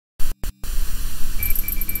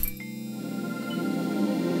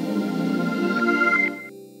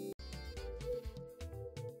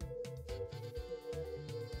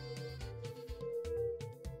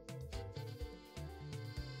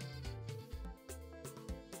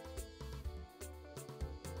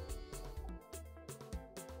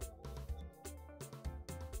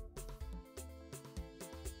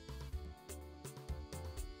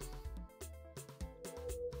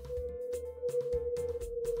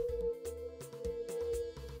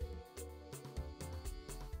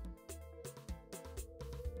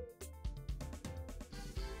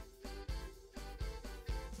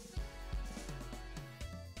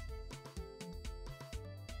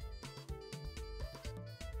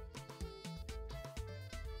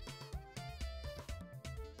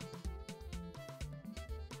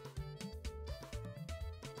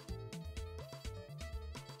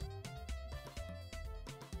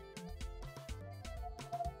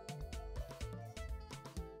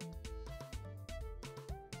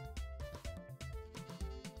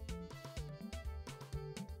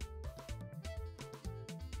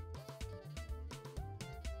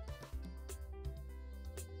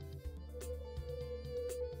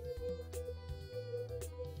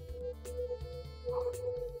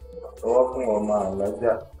Welcome on man, like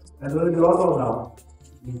that. I don't do also now.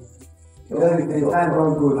 Time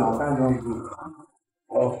don't go now, time don't go.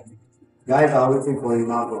 Oh, guys are waiting for you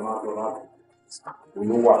now, You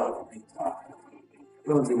know what?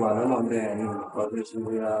 Don't see what I'm there, because this is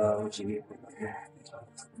what you need.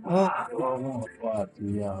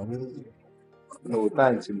 No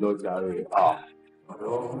time to lodge Jerry. What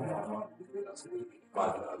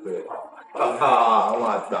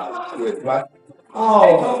that? Wait, what? Oh,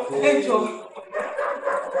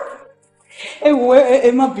 ẹ wo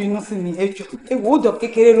ẹ má bínú sí mi ẹ jọ̀ọ́ ẹ wo ó jọ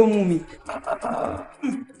kékeré ló mú mi.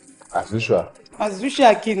 As usual. As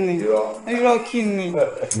usual kí ni irọ́ kí ni.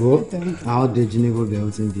 Wo àwọn dèjì ní kò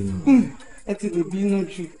bẹ̀rù tí ń bínú. Ẹ ti lè bínú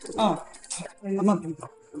jù ẹ má bínú.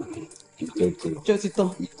 Jọ ti tán.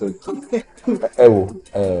 Ẹ wo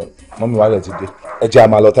mọ́mí wa lẹ̀ ti dé ẹ jẹ́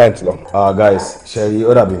àmà lọ time ti lọ. Guys ṣe rí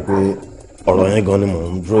ó dàbí pé ọ̀rọ̀ yẹn gan ni mò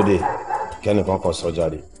ń dúró dè kẹ́nìkan kan sọ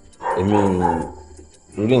jáde èmi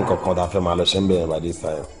lórí nǹkan kan tá a fẹ́ máa lọ ṣe ń bẹ̀rẹ̀ by this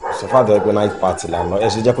time so far tó yẹ pé night party là ń lọ ẹ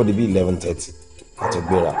ṣe jẹ́ kó di bí 11:30 ká tó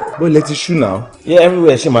gbéra. bó ilẹ̀ ti ṣú náà. Yeah,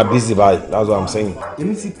 everywhere ṣe máa busy báyìí that's what I'm saying.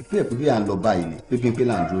 Èmi sì pípẹ́ pé bí à ń lọ báyìí ni pépépé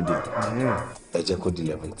là ń dúró dè. Ẹ jẹ́ kó di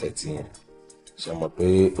 11:30 yẹn ṣe mọ̀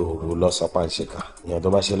pé òru lọ́sàn pàǹṣẹ̀ká ìyẹn tó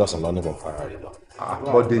bá ṣe lọ́sàn lọ́nà ìbọn fara rẹ̀ lọ.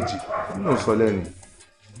 Bọ́déjì nínú sọ lẹ́rìn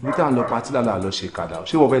ibi tá à ń lọ patí lálẹ́ àlọ́ ṣe kàdà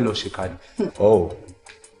ṣé wọ́n fẹ́ lọ ṣe kàdà. Oh,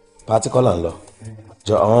 pátí kọ́ là ń lọ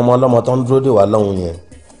jọ àwọn ọmọ ọlọ́mọ tó ń dúró dè wá lọ́hùn yẹn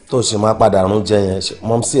tó ṣe máa padà rún jẹ yẹn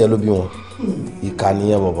mọ́mísí ẹ ló bí wọn ìka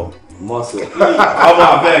nìyẹn bọ̀bọ̀. Mọ́sọ̀. Ọmọ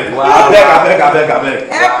abeg.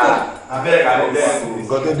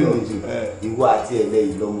 Nǹkan tó dùn mí jù ìwọ àti ẹ̀lẹ́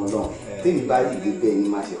ìlọmọ náà tèmi bá rí ìgbé bẹ́ẹ̀ ni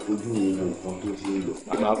máa ṣe fojú mi wo nǹkan tó ṣe ń lọ.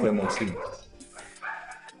 a máa fẹ́ mọ̀ sí mi.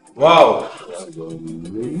 Wow.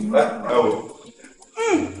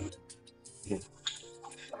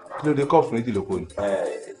 Kí ló dé kọ́ọ̀fù méjì lóko ni?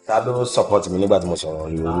 Ta ló support mi nígbà tí mo sọ̀rọ̀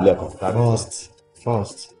ìròyìn lẹ́ẹ̀kan?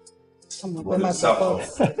 First.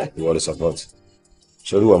 Ìwọ lè support.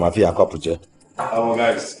 Sori wọ̀ máa fi àkọ́pù jẹ. Àwọn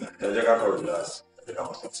guys ẹ jẹ́ ká kọ̀rọ̀ relax ẹ jẹ́ ká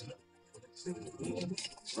kọ̀rọ̀ sí.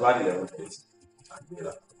 Láti lẹ́wọ̀n tẹ̀sí.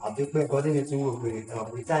 Àbí pé nǹkan tí mi tún wò pé ìtàn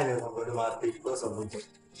táìmù ẹ̀kọ́ gbọ́dọ̀ máa pè because of the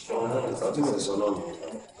Ìtọ́jú mo ti sọ náà nìyẹn.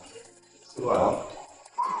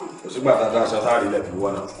 Kò sígbà tá a dá aṣọ táàrí ilẹ̀ fi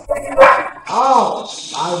wọ́n náà.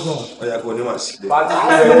 Ó yẹ kó o ní màá sílé.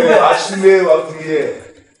 Aṣílẹ̀ wà fún yẹ.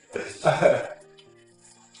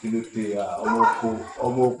 Kí ló dé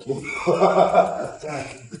ọmọ oko.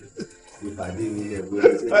 Ìpàdé mi yẹ pé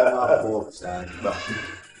ṣé wọ́n máa bọ̀ ṣáàgbà.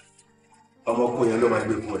 Ọmọ oko yẹn ló máa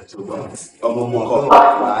gbé fún ẹ̀ tó gbà. Ọmọ kọ̀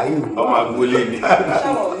ọmọ agboolé ni.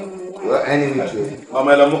 Ọmọ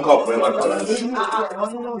ẹ lọ mú kọ̀ọ̀pù ẹ máa kọ̀ọ̀rọ̀ ẹ̀.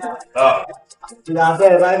 ìlànà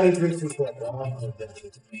ẹ̀ bá ní fífi pọ̀.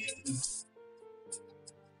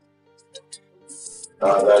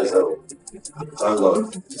 That is all. Thank God.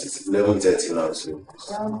 It's 11:30 now, so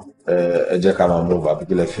ẹ jẹ́ ká máa move àbí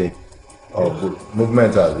kí lẹ fẹ́. Oh, good.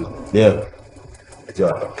 Movement àbí? Yeah. Ẹ jẹ́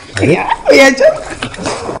wà.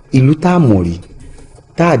 Ìlú tá a mọ̀ rí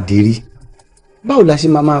tá a dé rí báwo la ṣe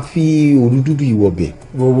máa fi òru dúdú ìwọ bẹ̀.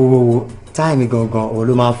 wo táìmì gangan òun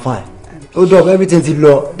ló máa fine. Hold up, everything ti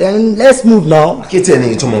lọ. Then let's move now. Kí tí ẹ ní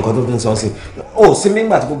ìtumọ̀ nǹkan tó fi ń sọ sí. Ó sì mí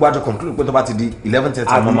nígbà tí gbogbo àjọ conclude pé tó bá ti di 11:30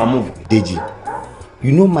 a máa move. Deji,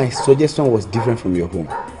 you know my suggestion was different from your home.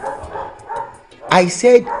 I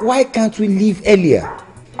said, why can't we leave earlier?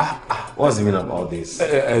 What's the meaning of all this?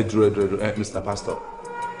 Dúró, Mr. Pastor.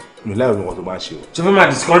 Mi láì ronú tó bá ṣe o. Ṣé fẹ́ máa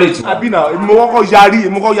discourage wa? Àbí náà, mo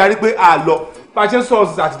kọ́kọ́ yarí pé a lọ. Bá a ṣe ń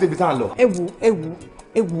sọ̀rọ̀ àti débi tá a lọ.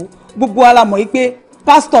 ẹ wo gbogbo ara mọ̀ yìí pé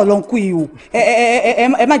pásítọ̀ ló ń kú yìí o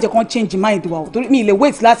ẹ má jẹ́ kán change mind wa o torí mi lè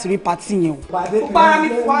wait láti rí party yẹn o. gbogbo ara mi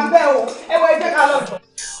ti wà ń bẹ̀ o ẹ wọ ẹ jẹ́ ká lọ jọ.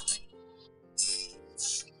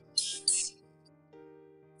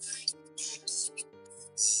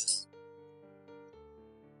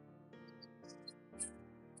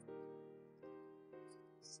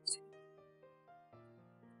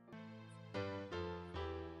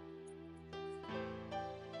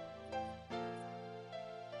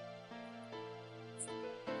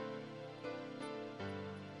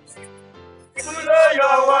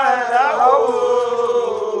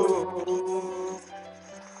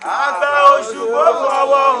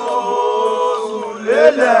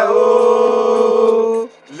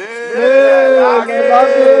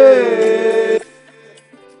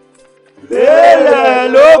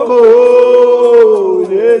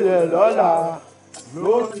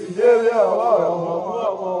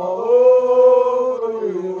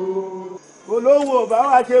 olówó bá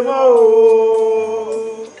wá ṣe mọ́ o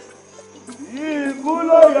ikú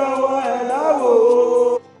ló yọwọ́ ẹ̀ láwò.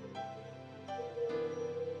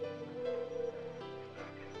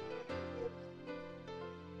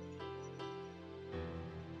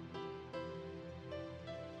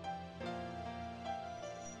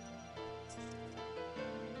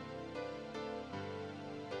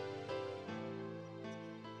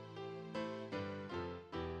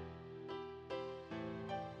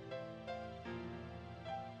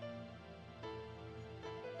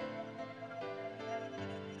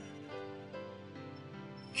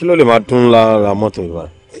 kí ló lè máa dún lára mọ́tò ìwà.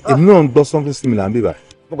 èmi náà ń gbọ́ something similar ń bí báyìí.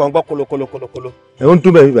 mo kàn ń gbọ́ kólókólókólókóló. ẹ ń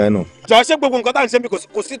dún bẹ́ẹ̀ bí báyìí náà. jọ ṣé gbogbo nǹkan tá à ń ṣe bí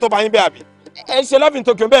kò sí tó bá yín bẹ́ẹ̀ àbí. ẹ ṣe lọ́fìn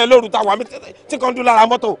tó kí n bẹ́ẹ̀ lóru táwa mi tí kan dún lára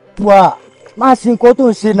mọ́tò. wà má ṣe nǹkan tó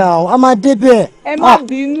ń ṣe náà a máa dé bẹ́ẹ̀. ẹ má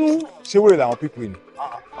bínú. ṣé wèrè làwọn pípé ni.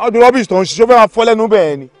 ọdún rọ́bìsì tó ń ṣiṣẹ́ fẹ́ máa fọ́ lẹ́nu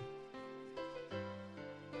bẹ́ẹ̀ ni.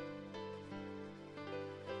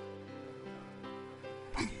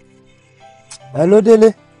 hello Délé.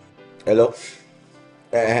 Hello.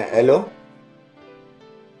 Hello.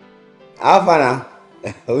 How far now?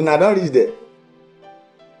 Una don reach there.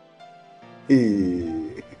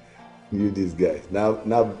 You this guy.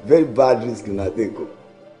 Now very bad risk una take o.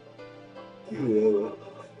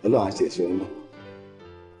 Ọlọ́run á ṣe ẹ̀ṣọ́ yín.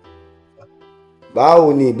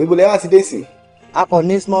 Báwo ni gbogbo lẹ́wà ti dé sí? a kàn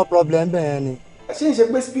ní small problem bẹ́ẹ̀ ni. Ṣé ń ṣe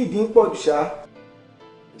pé speed ń pọ̀ jù ṣá?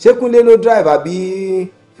 Ṣé Kúnlé ló drive àbí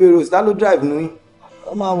Feroz ta ló drive nù yín?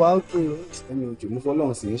 ó máa wà ókè. Ẹni ojú mú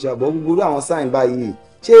fọlọ́run sì ń ṣàbọ̀ gbogbo àwọn sáìn báyìí.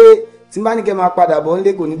 Ṣé tí n bá ní kẹ́ máa padà bọ̀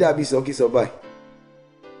nílé kò ní dàbí ìsọkísọ báyìí?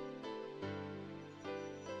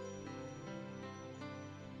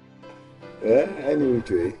 Ẹni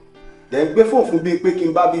ojú ẹ̀. Dẹ̀ ń gbé fóònù fún bíi pé kí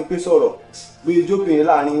n bá bíi pé sọ̀rọ̀ bí ijóbìnrin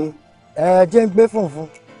láàrin. jẹ́ ń gbé fóònù fún.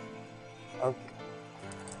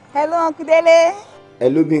 hello uncle Délé. Ẹ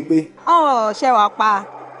ló bíi pé. ṣe wàá pa.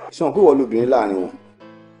 Sọ̀n pé wọ́n lóbìnrin láàrin wọn.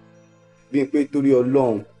 Bíi pé torí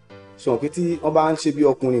Ọlọ́run. Sọ̀n pé tí wọ́n bá ń ṣe bí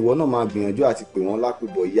ọkùnrin ìwọ náà máa gbìyànjú àti pè wọ́n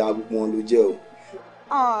lápèbọ̀ ìyá gbogbo wọn ló jẹ́ o.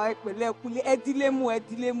 ẹ pẹ̀lẹ́ Kúnlé ẹ dílé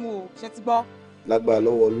mú o ṣe ti gbọ́. Lágbára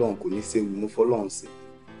lọ́wọ́ Ọlọ́run kò ní séwu mú fọlọ́run sí.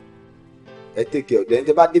 Ẹ tèkè ọ̀dẹ́ ní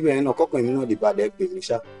tẹ́ bá débìnrin náà kọ́kàn èmi náà lè bàdẹ́ pè mí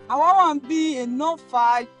ṣá. àwọn wà ń bí iná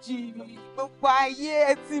fàájì gbogbo ayé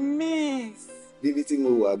ẹ ti miss. Bíbí tí mo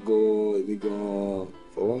wà gan-an èmi gan-an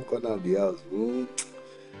for one corner of the house mo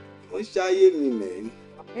ń ṣáyé mi mẹ́rin.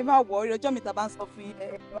 ẹ má wọ orí ọjọ́ mi ta bá ń sọ fún yín.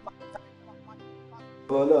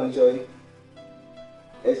 Ọlọ́run ṣọ́ yín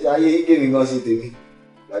ẹ ṣe ayé kémi gan sí tèmi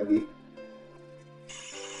gbàgbé.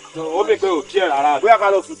 ó bẹ pé ò kí ẹ rárá bóyá ká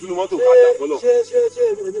lọ sùn sínú mọ́tò ká jà fọlọ. ṣé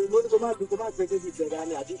mo ní kó má gbé débi ìtẹ̀dá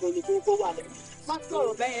ni àti kó ní kó wà lẹ́yìn. má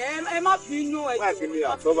sọ̀rọ̀ bẹ́ẹ̀ ẹ má bínú ẹ. wáyé fi mi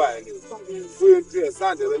àtọ́bà ẹ̀ ni bóyá ń tiẹ̀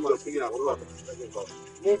sáàdì rẹ̀ máa fi mi àtọ́bà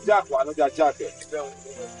mú jáàkù ànájà jáàkù ẹ̀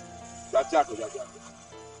gba jáàkù jáàkù.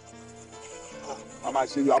 a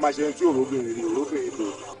máa ṣe tí òróbìnrin rí òróbìnrin tó.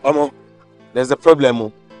 ọmọ there's a problem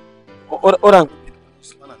o. ó rà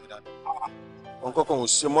nǹkan kan ò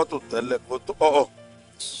ṣe mọ́tò tẹ́lẹ̀ kó tó ọ̀.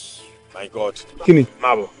 My God. kí ni.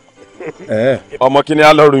 máa bọ̀. ọmọ kí ni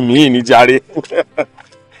alọ́run mi ní jàre.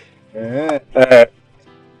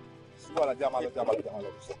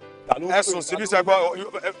 ẹ sùn síbi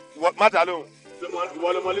sẹ́gbọ́n má dà lóhùn. ìwọ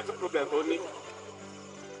ló mọ little problem tó ní.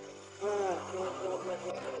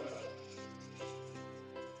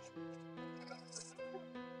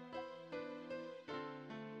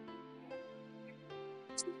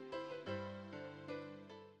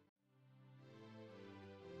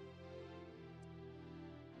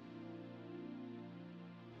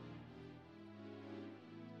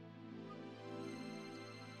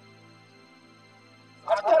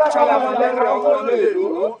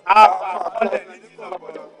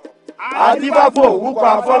 Adífáfò òwúkọ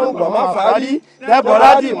afọ́nùgbọ̀n má fárí lẹ́bọ̀rá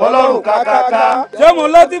dì mọ́ lọ́rùn kákáká. Ṣé mo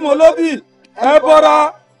lọ́tí mo lóbì? Ẹ bọ́ra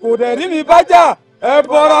kò dẹ̀ rí mi bájà. Ẹ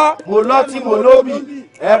bọ́ra. Mo lọ́tí mo lóbì.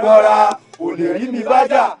 Ẹ bọ́ra kò lè rí mi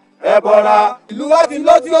bájà. Ẹ bọ́ra. Ìlú wa ti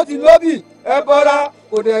lọ́tí ó ti lóbì. Ẹ bọ́ra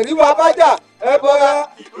kò dẹ̀ rí wa bájà. Ẹ bọ́ra.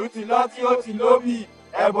 Ìlú ti lọ́tí ó ti lóbì.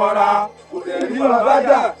 Ẹ bọ́ra kò lè rí wa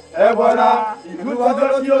bájà. Ẹ bọ́ra. Ìlú ti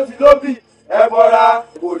lọ́tí ó ti lóbì. Ẹ bọ́ra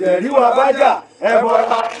kò lè rí wa bájà. Ẹ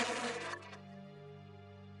bọ́ra.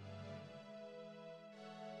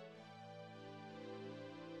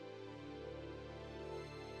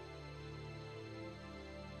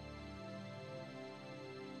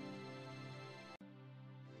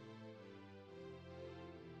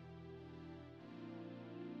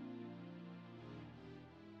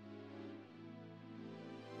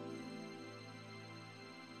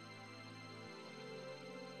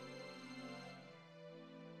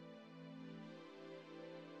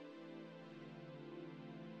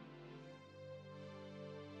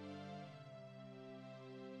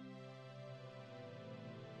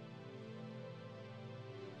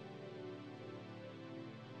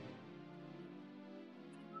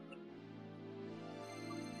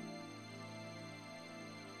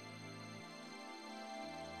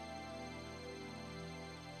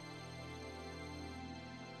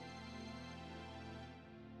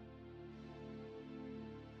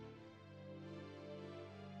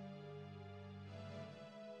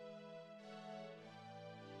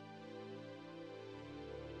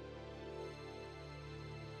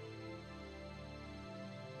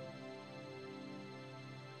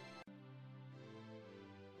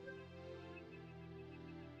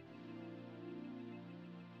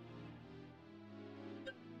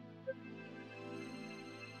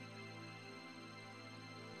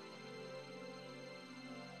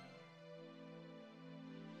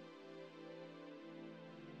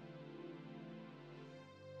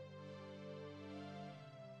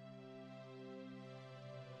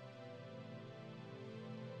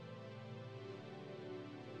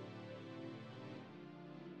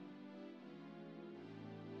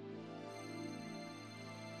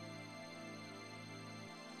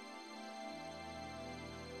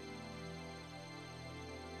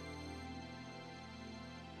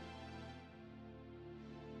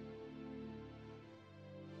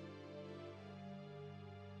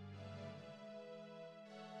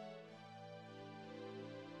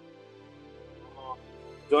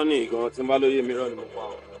 Johnny gan tí n bá lóye mi rọ ni mo pa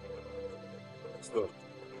ọ.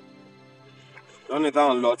 Johnny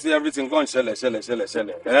táwọn lọ tí everything kàn ṣẹlẹ̀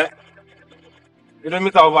ẹ́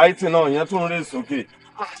kìlómítà over 80 náà yẹn tún ń rè sókè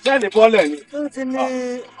ṣẹ́ẹ̀lì bọ́ọ̀lẹ̀ ni. ó ti ní.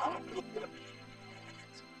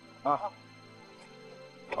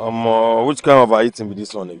 Omo, which kind of eating be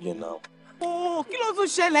this one again now? Oh, kí ló tún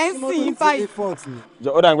ṣẹlẹ̀ ń sìn báyìí.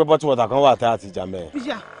 Ó dà ń gbé bọ́tù wọ̀tà kan wà tá àti ìjà mẹ́ẹ̀.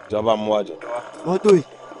 Ìjọba mú wájú. mọ́tò yìí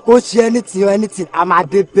kó ṣe anything a máa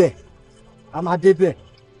dé bẹ́ẹ̀ a máa dé bẹ́ẹ̀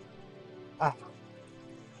a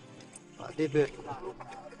máa dé bẹ́ẹ̀.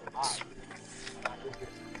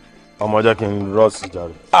 Ọmọ jẹ́ kí n rọ́ọ̀sì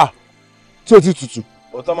jàre. Tí o ti tutù.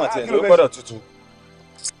 Òótọ́ mà tiẹ̀ ní ó gbọ́dọ̀ tutù.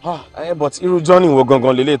 But irú Johnny wo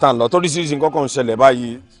gangan lélẹ̀ tá à ń lọ toríṣiríṣi nǹkan kan ń ṣẹlẹ̀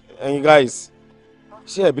báyìí ẹ̀yin guys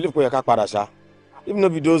ṣé ẹ believe kó yẹ ká padà ṣá if no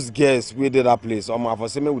be those girls wey dey that place ọmọ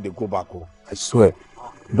àfọ̀sẹ́ make we dey go back o. I swear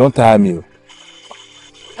don't tire me o.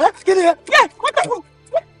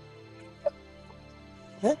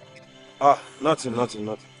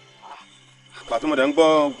 Nothing. Pàtó mo dẹ̀ ń gbọ́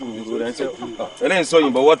gbùgbùrù rẹ̀ ń ṣe eléyìí sọ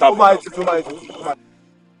yìnbọn wọ́tà.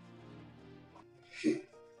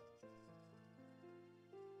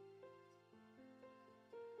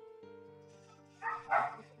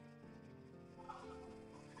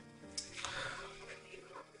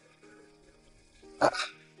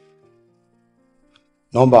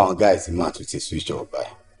 Nọ́mbà àwọn guys máa tún ti switch off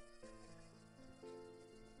báyìí.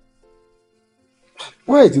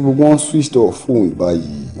 Why tí gbogbo wọn switch off fóònù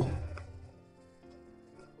báyìí?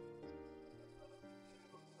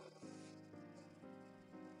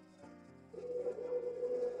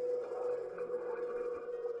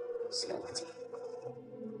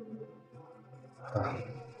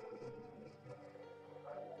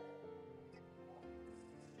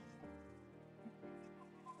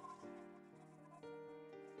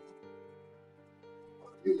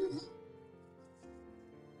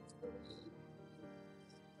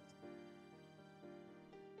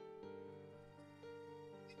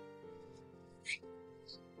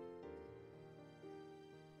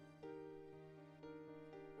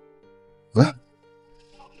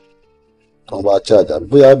 Tọ́ bá charge àbí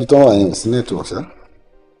bóyá ibi tó wà yẹn sí network ṣá.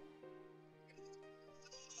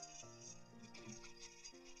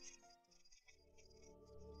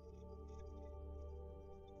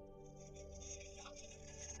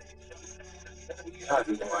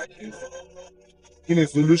 Kí ni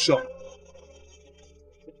solution?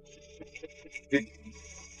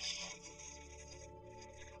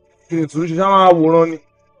 Kí ni solution? Ṣé máa wòran ni?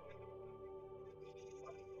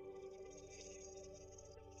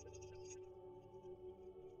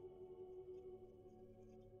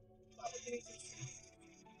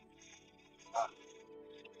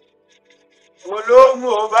 Olóhùn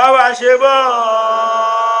ò bá wa ṣe bọ́.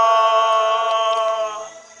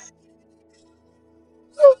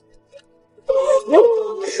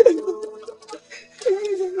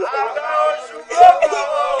 Àgbà oṣù gbọ́gbọ́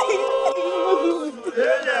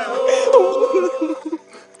lélẹ̀ o,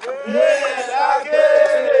 lélẹ̀ lágẹ̀ẹ́.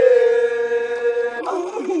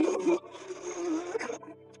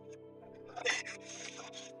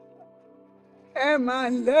 Ẹ máa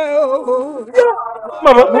ń lé o.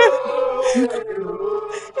 Mama.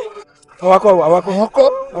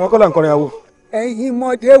 Awakọ̀ là ń kọrin àwo. Ẹ̀yin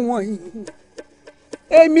mọ̀dé wọ̀nyí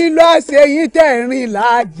èmi ló ṣe yín tẹ̀ rìn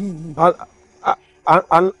láàjì.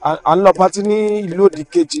 À ń lọ pátí ní ìlú òdì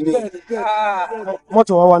kejì ni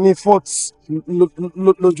mọ́tò wa wà ní fort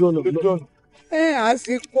lójú ọ̀nà.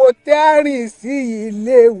 Àsìkò tẹ́rìn sí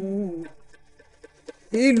ìléwu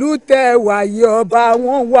ìlú tẹ wàyí ọba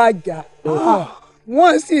wọn wàjà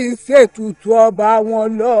wọ́n sì ń ṣètùtù ọba wọn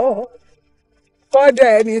lọ kọ́dà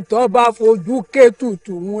ẹni tó bá fojú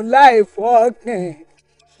kétùtù mú láì fọ́kàn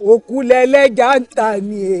òkú lẹ́lẹ́jà ń ta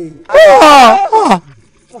ni èyí.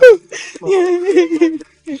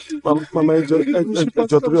 Mama ẹjọ́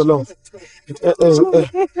torí Ọlọ́run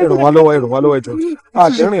ẹ ràn wá lọ́wọ́ ẹjọ́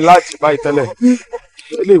àtẹrìn láti báyìí tẹ́lẹ̀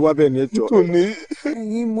ilé ìwà bẹ́ẹ̀ ni ẹjọ́.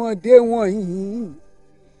 Ẹ̀yin mọ̀dé wọ̀nyí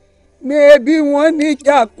mẹ́bí wọ́n ní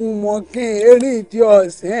jàkùmọ̀kìn erédìí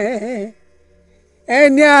ọ̀sẹ̀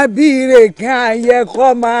ẹni abíire kan ayẹ kọ́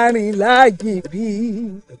máa rìn láàjì bí.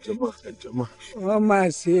 Wọ́n máa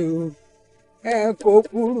ṣe o ẹ kò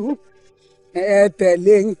burú ẹ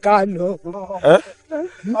tẹ̀lé ń ká lọ.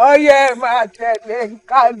 Ọyẹ máa tẹ̀lé ń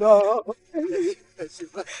ká lọ.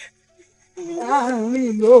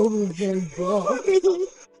 Láàrin lóru gbẹ̀gbọ́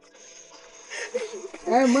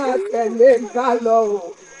ẹ máa tẹ̀lé ń ká lọ o.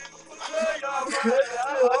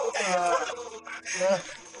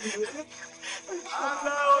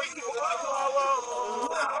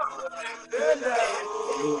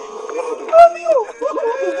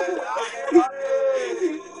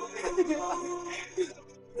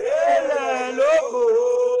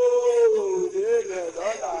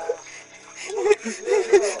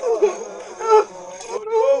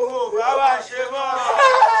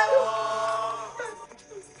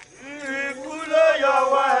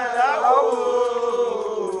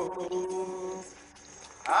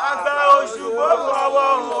 àgbà oṣù gbọ́fọwọ́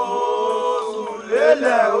oṣù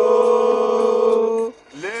lélẹ̀ o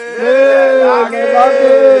lélẹ̀ lágé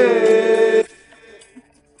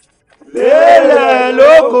lélẹ̀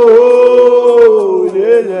lóko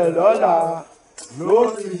lélẹ̀ lọ́la ló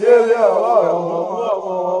ti délé ọwọ́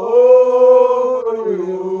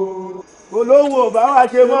olówó bá wá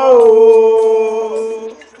ṣe mọ́ o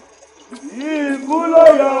ikú ló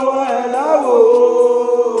yọwọ́ ẹ̀ láwò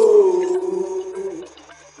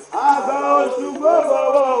àgbà oṣù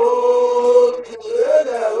gbọ́fọwọ́ oṣù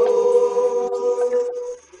lélẹ̀ o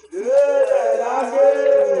lélẹ̀ lágé.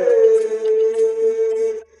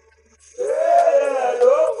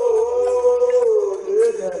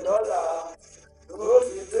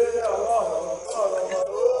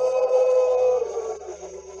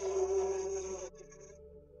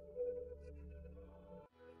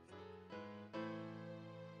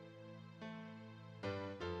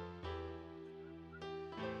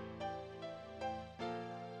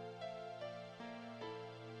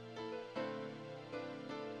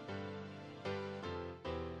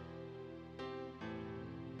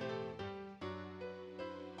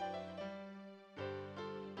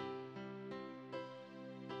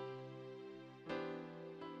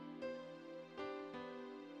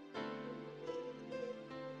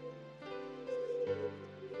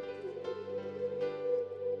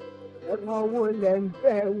 Ọmọ wo lẹ ń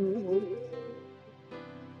fẹ́ wo?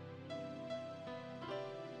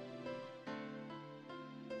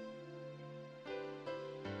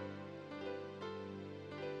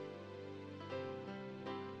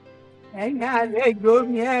 Ẹ̀yin àlejò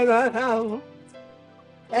mi ẹ rọra o.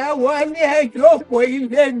 Ẹ wọlé ẹ jókòó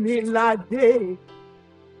ilé mi ládé.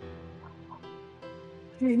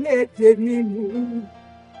 Ilé tèmi ni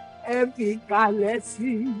ẹ fi kalẹ̀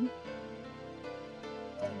sí.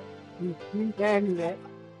 Ìpínlẹ̀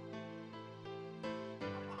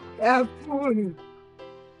ẹ fúnni.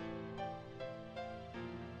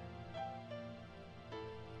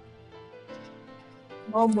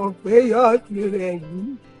 Mo mọ̀ pé yóò ti rẹ̀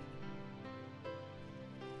yìí.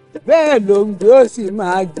 Bẹ́ẹ̀ ló ń gbé ó sì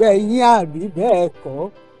máa gbẹ yín àbí bẹ́ẹ̀ kọ́.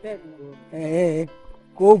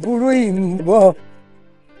 Kò burú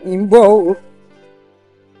ìbọ̀ o.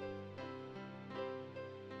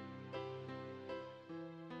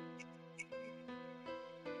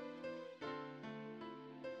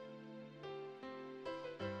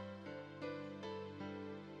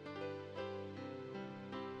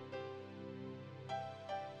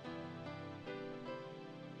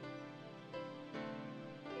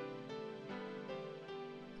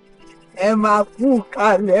 Ẹ máa kú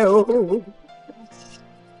kalẹ̀ o.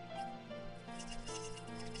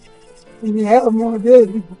 Ìyẹn ọmọdé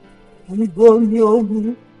níbo ni ó mú.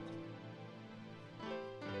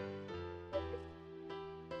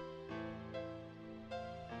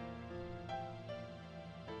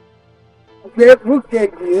 Gbé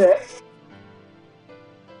búkẹ̀tì rẹ̀.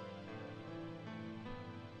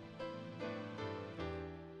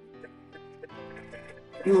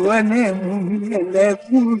 Ìwọ náà mú mi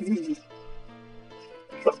ẹlẹ́kùn yìí.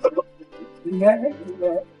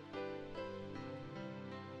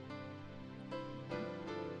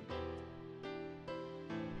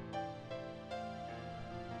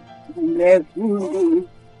 Ilẹ̀kùn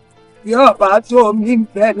yóò bá tó mi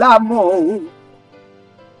fẹ́ lámọ̀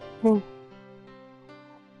o.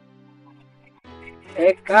 Ẹ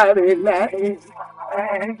káre láyé.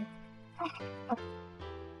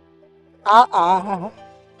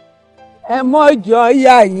 Ẹ mọ́jọ́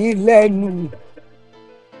yà yín lẹ́nu.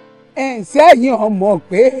 Sẹ́yìn ọmọ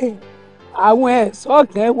pé àwọn ẹ̀ṣọ́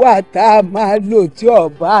kan wà tá a máa lò tí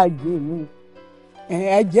ọba àgbìmù.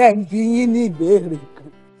 Ẹ jẹ́ ń bi yín ní ìbéèrè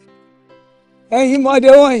kan. Ẹ̀yin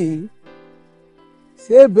mọ́dé wọ̀nyí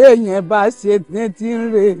ṣé béèyàn bá ṣe tí ń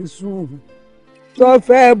rè sùn tó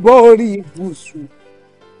fẹ́ bọ́ orí ibùsùn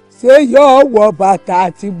ṣé yóò wọ bàtà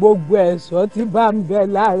àti gbogbo ẹ̀ṣọ́ tí bá ń bẹ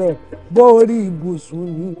lára ẹ̀ bọ́ orí ibùsùn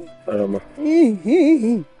ni.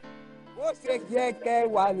 Bó ṣe jẹ́ kẹ́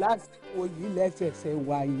wà lásìkò yìí lẹ́sẹ̀sẹ̀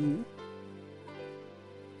wà yìí.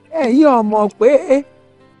 Ẹ̀yin ọmọ pé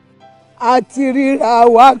a ti ríra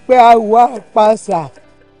wá pé a wá pàṣà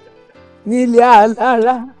nílé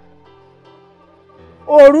alára.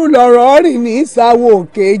 Òru lọ̀rọ̀ rìn ní ìsàwọ̀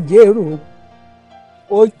òkè jèrò.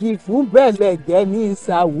 Òjì fún bẹ̀lẹ̀jẹ́ ní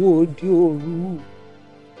ìsàwọ̀ òde òru.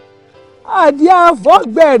 Adé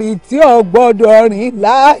àfọ́gbẹ̀rì tí ò gbọ́dọ̀ rìn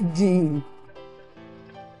láàjìn.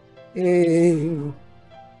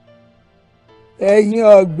 Ẹ̀yin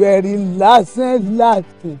ọ̀gbẹ̀rì lásán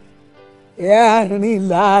láti ẹ̀ àárín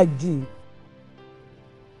láàjìn.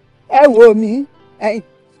 Ẹ wò mí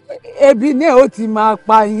ebi náà ó ti máa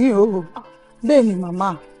pa yín o. Bẹ́ẹ̀ ni màmá.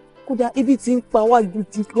 kódà ibi tí ń pa wá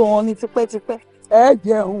gidi gan-an ní tipẹ́tipẹ́. Ẹ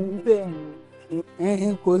jẹun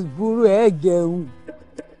bẹ́ẹ̀ kò burú, ẹ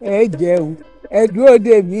jẹun ẹ dúró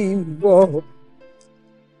dè mí ń bọ̀.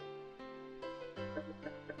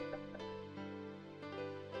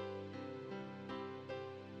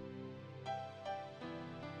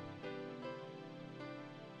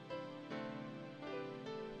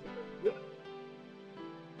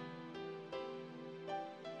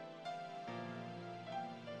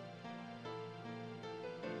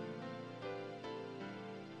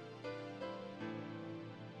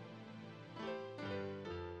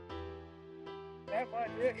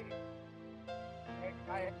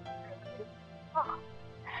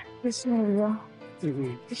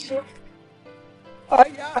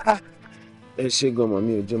 Ẹ ṣe gan-an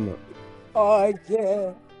mi ò jẹ́ mọ́.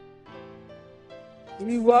 Ọ̀jẹ̀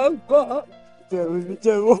ìwọ ń kọ́.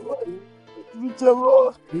 Jẹ́wọ́.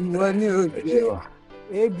 Ìwọ ni òjò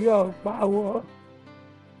ebi ọ̀pá wọ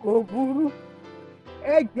kò burú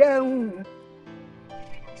ẹ jẹun.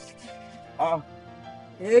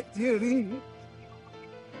 Etí rí.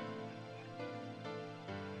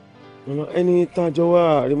 Ẹni tá a jọ wá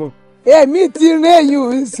àrímọ́. Èmi ti rẹ́yìn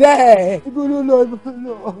iṣẹ́.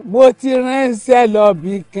 Mo ti ránṣẹ́ lọ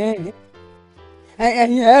bí kẹ́hìn.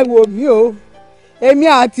 Ẹ̀yin ẹ wò mí o. Èmi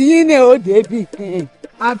àti yín ní òde bí kẹ́hìn.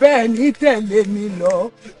 Abẹ́ ní tẹ̀lé mi lọ.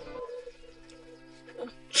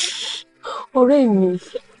 Ọ̀rẹ́ mi,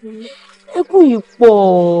 ẹkún yìí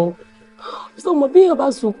pọ̀. Sọmọ bí èèyàn bá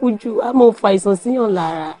sunkún jù, á máa fa àìsàn síyàn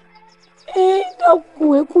lára. Dákun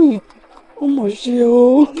ẹkún yìí ó mọ̀ ṣe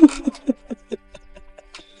o.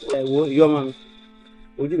 Ẹ wo ìyá ọmọ mi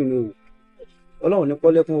ojú mi ni o Ọlọ́run ní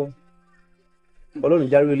pọ́lẹ́kún o Ọlọ́run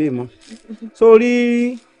járe ilé mọ́ sórí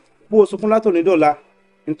bó o sunkún látòní dọ̀la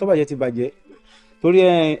ní tó bàjẹ́ ti bàjẹ́ torí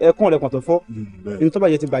ẹkún rẹ̀ kàn tó fọ́ ní tó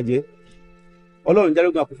bàjẹ́ ti bàjẹ́ Ọlọ́run járe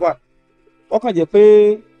ogun àkúfà ọkàn jẹ́ pé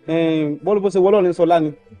bọ́ọ̀lù bó ṣe wọ́lọ́run ní sọlá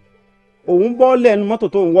ni òun bọ́ lẹ́nu mọ́tò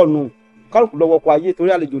tó ń wọ̀ nù kálukú lọ́wọ́ ọkọ̀ ayé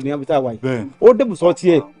torí àlejò ní abita wa yìí ó débùsọ̀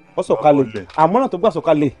tiẹ̀ ó sọ̀kalẹ̀ àmọ́ náà tó gbà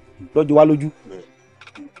sọ̀kalẹ̀ lọ́jọ́ wa lójú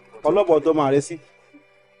ọlọ́bọ̀ ọ̀dọ́ máa rẹ sí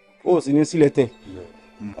ó sì ní sílẹ̀ tẹ̀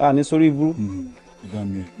a ní sórí ibú. ìgbà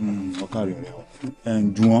mi ọkàrí rẹ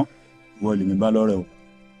ju wọn ìwọ lèmi bá lọ́rẹ̀ o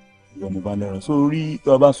ìwọ mo bá lọ́rẹ̀ sórí tó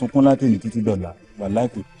o bá sunkún látẹ̀yìn títí dọ̀là wà láì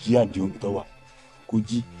kò jí àdéhùn tó wà kò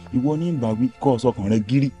jí ìwọ ní ìbáwí kọ́ ọ̀sọ́kàn rẹ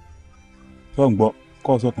gírí tó ń gbọ́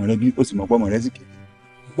kọ́ ọ̀sọ́kàn rẹ gírí ó sì mọ̀ pọ́ ọmọ rẹ sì kì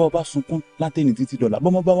bọ́ ọ bá sunkún látẹ̀yìn títí dọ̀là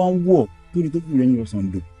bọ́mọ bá wá ń wọ̀ lórí tó fi rẹ́yìn ọ̀sán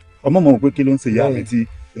dò ọmọ mọ̀ pé kí ló ń ṣe ìyá mi tí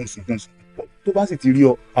ó ń sunkún tó bá sì ti rí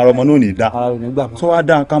ọ ara ọmọ náà ní dá tó wá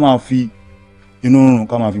dá ká máa fi inú rùn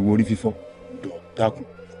ká máa fi wo orí fífọ́ dákun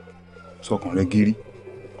sọkàn rẹ gírí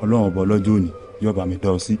Ọlọ́run ọbọ lọ́jọ́ òní yọba mi dá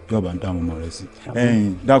ọ sí yọba ń dá ọmọ rẹ sí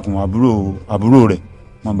dákun àbúrò rẹ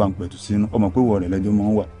máa bá ń pẹ̀tù sínú ọmọ pé ìwọ rẹ lẹ́jọ́ máa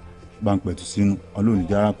ń wà bá ń pẹ̀tù sínú Ọlọ́run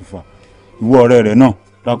jára kù fà ìwọ ọ̀rẹ́ rẹ náà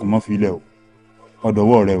dákun mọ́ fi ilẹ̀ o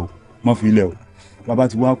ọ̀dọ̀wọ́ rẹ o mọ́ fi ilẹ̀ o bàbá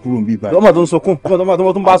ti wá kúrò níbí báyìí. ọmọ tó ń sunkún ọmọ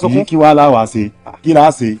tó ń bá sunkún. kí wàá láwàá ṣe kí láá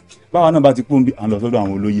ṣe báwa náà bá ti kúrò níbí à ń lọ sọ́dọ̀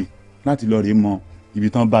àwọn olóyè láti lọ rèé mọ ibi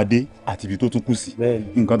tán bá dé àti ibi tó tún kù sí.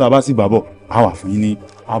 nǹkan tá a bá sì bá bọ̀ á wà fún yín ní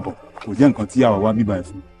ààbọ̀ kò jẹ́ nǹkan tí àwa wá bíbá ẹ̀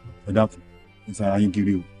fún ẹ dákun ní sara yín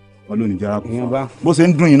kiri o Ọlọ́run jára kù fún wa bó ṣe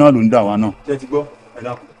ń dùn yín náà ló ń dà wá náà. ṣé ti gbọ́ ẹ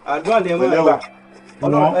dákun. àdúrà ni ẹ mọ̀ ẹ gbà.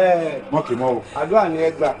 mọ̀ kì í mọ̀ o. àdúrà ni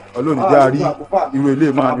ẹ gbà. Ọlọ́run já rí irú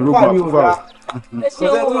ilé máa ní rógbà àkúfà o. kò sẹ́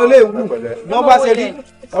tó lè wù ní wọ́n bá ṣe rí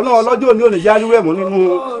Ọlọ́run ọlọ́jọ́ òní ò ní já rírẹ̀ mọ́ nínú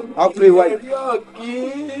àkúrẹ́ wa yìí.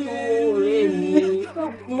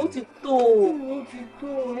 Mo ti tó.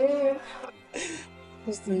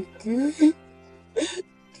 Mo sì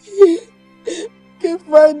kí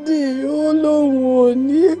fàdí olóhùn ò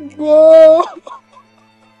ní gbọ́.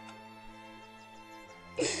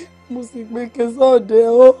 Mo sì pé kí sọ́ọ̀dẹ̀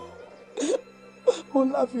ó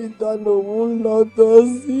láfi dáná òun lọ tọ́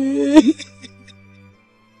sí.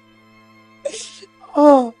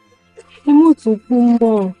 Ẹ mọ̀ tún kú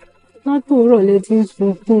mọ́ látòórọ̀ lẹ ti ń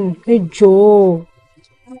sunkún ẹ jọ̀ọ́.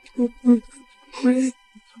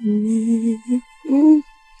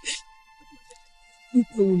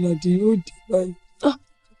 Nípa ìlàdí yóò dé báyìí.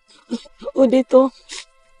 Ó dé tán.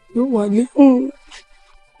 Yóò wálé.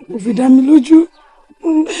 Kò fi dá mi lójú.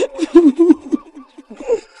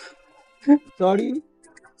 Sọrí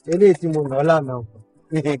eléyìí tí mo nà ọ́ lánàá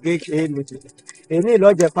kékeré mi ti èmi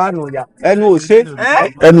ìlọ́jẹ̀ fáànù ìyá. ẹnu òsè.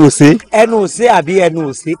 ẹnu òsè. ẹnu òsè àbí ẹnu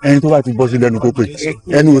òsè. ẹni tó bá ti bọ́ sí lẹ́nu kó pè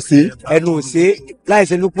ẹnu òsè. ẹnu òsè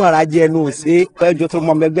láìsí lukú ara jẹ ẹnu òsè. ẹjọ́ tó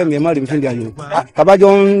mọ ẹgbẹ́ mi ẹ má rí mi fún ìyàwó. tabajọ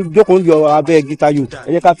ń jókòó ń yọ abẹ́ gíta yòó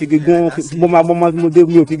ẹ jẹ́ ká fi gígùn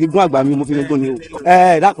mi ò fi gígùn àgbà mi mo fi gígùn ni o.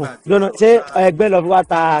 dákun lọ́nà ṣé ẹgbẹ́ lọ fi wá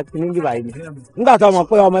ta kìnní yìí báyìí ni. nígbà tó mọ̀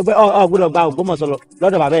pé ọmọ ẹgbẹ́ ọgbọ́dọ̀ gba Ògbómọ̀ṣọ́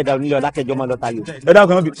lọ́dọ̀ bàbá ẹ̀dá onílé ọ̀dákẹ́jọ́ mọ́ lọ́ta yòó. ẹ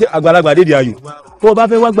dákun ṣé àgbàlagbà dédé ayò tó o bá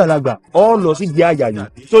fẹ́ wá gbàlagbà ọ lọ sí di àyà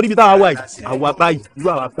yìí sórí ibi táwa wà yìí àwa báyìí irú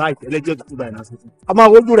àwa báyìí ẹlẹ́jẹ̀ tó báyìí náà. ọmọ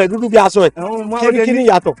ojú rẹ̀ dúdú bí aṣọ ẹ̀ kí ni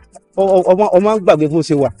yàtọ̀. ọmọ gbàgbé bó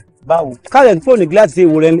ṣe wà. báwo kárẹ̀ fóònù gíláàsì ṣe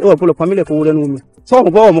ìwòrẹ́ ní ọ̀pọ̀lọpọ̀ pamílẹ̀ kó wọlé nínú mi sọ́ọ̀mù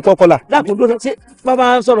gbọ́ ọmọ kọ́kọ́lá. dákun dúró ṣé bàbá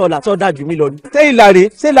ń sọ̀rọ̀ ọ̀la tó dájú mi lọ ni. ṣé ìlà rè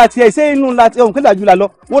ṣé ìlà tiẹ̀ ṣé inú la ohun kí làjú la lọ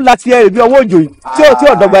wọ́n la tiẹ̀ bí ọwọ́ òjò yìí tí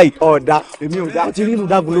ò dọ́gba yìí. ọ̀dà èmi ò dá ti rí inú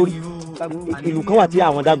dágun lórí ìlú kan wà tí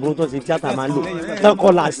àwọn dágun tó ṣe tíátà máa ń lò tán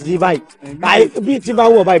kọ́ là sí báyìí bí tí bá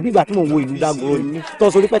wọ̀ báyìí bí ìgbà tí mò ń wo ìlú dágun ni tó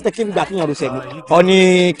sórí pẹ́tẹ́ kí nígbà tí yàn ló ṣẹ̀mí ọ̀ní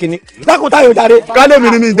kínní. dákun táyọ̀ jáde. kálẹ̀ mi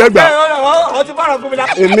ni mi ìjẹ́gbà.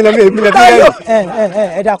 èmi lẹ́bi lẹ́bi.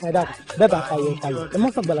 ẹ dákun bẹ́ẹ̀ bá kayọ̀ ẹ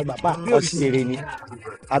mọ́ sàgbàlagbà pa ọ̀sẹ̀rẹ̀ ni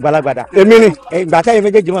àgbàlagbà dà. èmi ni. ìgbà táyọ̀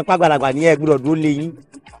méjèèjì mọ̀ pàgbàlagbà ní ẹ gbọ́dọ̀ dúró lé yín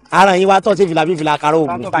ara yín wá tọ́ sí fìlà bí fìlà kárọ̀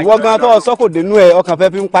ògùn. ìwọ gan tó sọ kò dénú ẹ ọkàn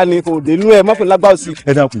fẹ́ fi ń pa ni kò dénú ẹ mọ́fìn lágbá òsì.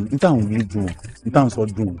 ẹ dákun ní táwọn wí dùn ní táwọn sọ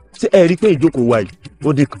dùn ṣé ẹ rí i pé ìjókòó wa yìí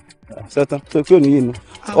ó dín kan. sẹtàn tó kí ò níyì nu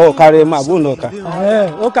ọkà rẹ máa bó nà ọkà.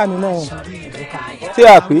 ó kà mí mọ́. ṣé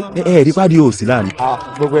a pé. ẹ rí pàdé òsì láàrin.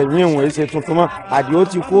 gbogbo ẹ̀mí ìwọ̀n ṣe tuntun mọ́ àdìó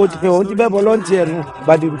ti kú ó ti fẹ́ òun ti bẹ́ẹ̀ bọ́ lọ́ntì ẹ̀ nù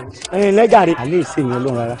Bádìrú. lẹ́jàre. alẹ́ ìṣe yẹn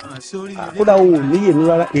lọ́run rárá kódà o ò níyè nu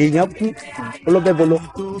rárá èèyàn kú ọlọ́bẹ̀ bọ́ lọ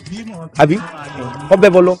àbí ọbẹ̀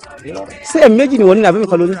bọ́ lọ ṣé ẹ̀ méjì ni wọ́n ní àbẹ́mi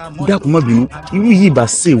kan lóní. dákun má bínú irú yìí bá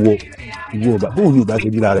ṣe wọ ìwọ ọba bóun ni ò bá ṣe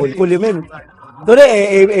díra rẹ. kò lè mẹ́nu torí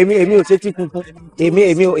èmi ò ṣe tí funfun èmi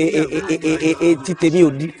ti tèmi ò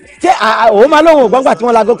di ṣé òun máa lóhùn gbọ́ngbà tí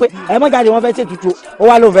wọ́n la gbọ́ pé ẹ mọ́ jáde wọ́n fẹ́ ṣe tutù ó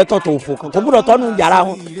wá lóun fẹ́ tọ̀tọ̀ òfò kan kò gbúdọ̀ tọ́nu yàrá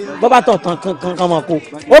wọn bọ́ bá tọ̀tàn kankan mọ̀ kó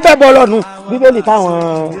ó bẹ́ bọ́ lọ́nu bíbélì táwọn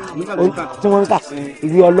tí wọ́n ń kà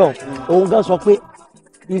ìwé Ọlọ́run òun gan sọ pé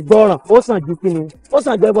ìgbọràn ó sàn ju kíni ó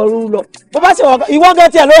sàn ju ẹbọ rúrú lọ bó bá ṣe ìwọ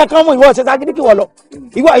gan tiẹ̀ ló yẹ kán mú ìwọ ṣe sagídí kí wọ́n lọ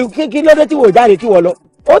ìwọ kí lóde tí wò jáde kí wọ́n lọ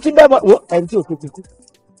ó ti bẹ́ bọ́ ẹni tí òkú ti kú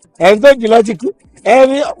ẹni tó jùlọ ti kú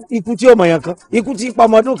ẹni ikú tí ó mọ̀yàn kan ikú tí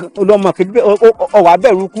pọmọdún kan olùọmọ kìí ọwà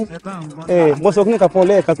bẹ̀rù kú mo sọ fún nǹkan fún ọ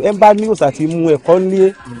lẹ́ẹ̀kan ẹ ń bá ní òòsà tí mú ẹ̀kọ́ ní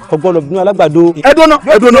ọgbọ́n bínú alágbàdo. ẹdùnà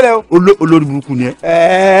olórí burúkú ni ẹ.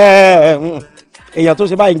 èèyàn tó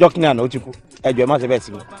ṣe báyìí ń jọ́ kínní àná ó ti kú ẹjọ ẹ má ṣe bẹ́ẹ̀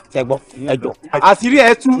sí mi ṣe gbọ́ ẹjọ. àṣírí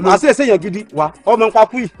ẹ tú àṣẹ ìṣèyàn gidi wa ọmọ nǹkan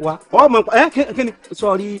kú yìí wa ọmọ nǹkan kíni.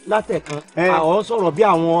 sọrí látẹ̀kan àwọn sọ̀rọ̀ bí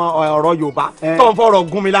àwọn ọ̀rọ̀ Yorùbá tó ń fọ̀rọ̀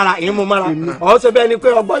gún mi lára èyí mú mọ́ra ọ̀hún ṣe bẹ́ẹ̀ ni pé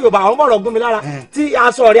ọgbọ́n Yorùbá àwọn fọ̀rọ̀ gún mi lára tí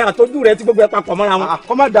aṣọ rẹ àtọ́jú rẹ tí gbogbo ẹ papọ̀ mọ́ra wọn.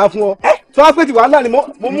 kọ́ má dáa fún ọ tó wá pé ti wàhálà ni mo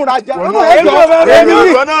múra já. èmi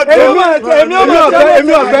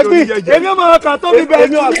ọ̀gbẹ́ gbìn èmi ọmọ ọkà tó fi bẹ́ẹ̀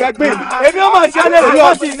èmi ọ̀gbẹ́ gbìn èmi ọmọ ìṣẹ̀lẹ̀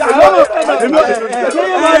ìfọ́sí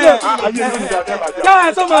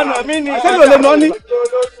káà tó máa nà mí ni. ṣé yóò lè nà ní.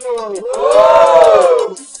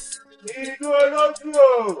 ìlú olóṣù o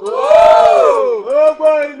gbogbo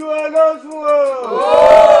ìlú olóṣù o.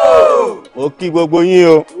 ó kí gbogbo yín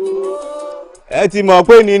o ẹ ti mọ̀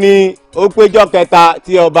pé ní ni ó péjọ kẹta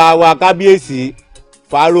tí ọba wa kábíyèsí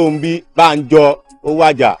Fáróǹbí Bánjọ ó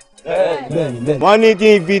wàjà wọ́n ní kí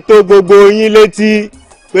n fi tó gbogbo yín létí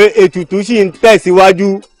pé ètùtù sì ń tẹ̀síwájú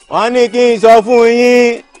wọ́n ní kí n sọ fún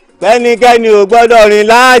yín pẹ́nikẹ́ni ò gbọ́dọ̀ rìn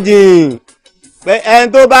láàjìn pé ẹni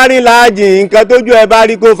tó bá rìn láàjìn nǹkan tójú ẹ bá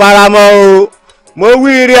rí kó fara mọ́ o mo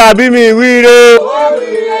wíire àbí mi wíire.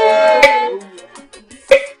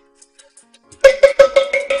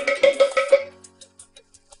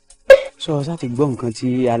 sọ ọ sáti gbọ́ nǹkan tí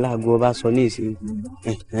aláàgọ́ ọba sọ ní ìsìn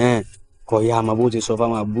kọ̀ ya àmọ́ bó ti sọ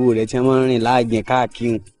fáwọn àbúrò rẹ̀ tí wọ́n ń rìn láàjìn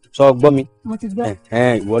káàkiri sọ gbọ́ mi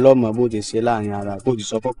ìwọ lọ́mọ bó ti ṣe láàrin ara kó ti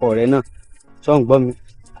sọ fọ́kọ rẹ náà sọ ń gbọ́ mi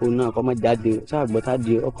kó náà kọ́ mọ́ jáde sáà gbọ́ tá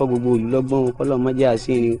di ọkọ̀ gbogbo olùlọ́gbọ́n kọ́ lọ́ọ́ mọ́ jẹ́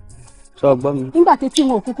àṣírí sọ gbọ́ mi. nígbà tí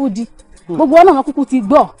wọn ò kúkú di gbogbo ọ̀nà wọn kúkú ti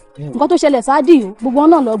gbọ́ nǹkan tó ṣẹlẹ̀ sáádì o gbogbo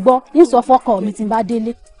ọ̀nà lọ gbọ́ ń sọ fọ́kọ mi tí n bá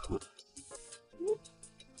délé.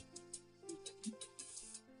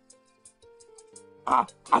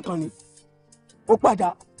 Akànnì ó padà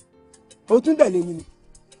ó tún tẹ̀lé mi ni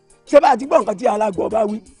ṣé bá a ti gbọ́ nǹkan tí alágbó bá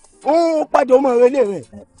wí ó padà ọmọ rẹ lé rẹ.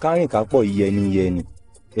 kárìn kápọ̀ yẹni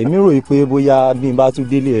èmi rò pé bóyá bí n bá tún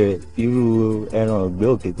délé rẹ irú ẹran ọ̀gbẹ́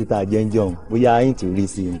òkè títa jẹ́ńjọ́hún bóyá ayín tó rí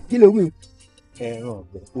sí i. kí ló wí. ẹran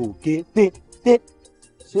ọ̀gbẹ́ òkè té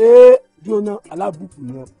ṣé jóná alábùkù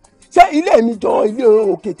náà ṣé ilé mi jọ ilé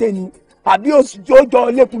òkété ni àbí oṣù tí ó jọ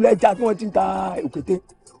lẹ́kùnlẹ́jà tí wọ́n ti ń ta òkété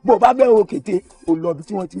bó o bá bẹ́ẹ̀ òkété o lọ bí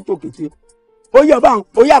tí wọ́n ti ń tó kété ó yẹ báwọn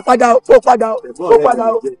ó yà padà ó padà ó padà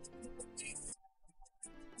ó.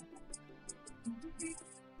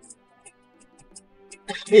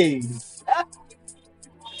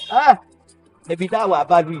 ẹbí táwọn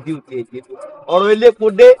abálu ìdí òkè èdè ọ̀rọ̀ elépo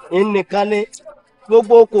dé nìkan ni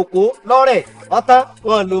gbogbo kòkó lọ́rẹ̀ ọ̀tán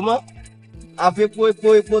wọn lò mọ́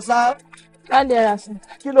àfikún epo sá. káàdì ẹ̀rà sí.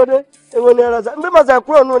 kí ló dé èwo ni ẹ̀rà sá bí mo ṣe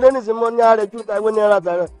kúrò nù lẹ́nu sí mo ní ara ẹ̀jú ta èwo ni ẹ̀rà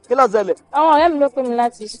sá rẹ̀ kí ló ṣẹlẹ̀. àwọn ọ̀rẹ́ mi ló pè mí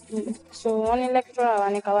láti so wọ́n ní lẹ́kítọ́rà wa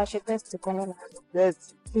ní ká wá ṣe tẹ́sítì kan lọ́la.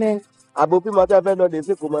 tẹ́sítì. bẹ́ẹ̀. àbò bí mo tẹ́ fẹ́ lọ dé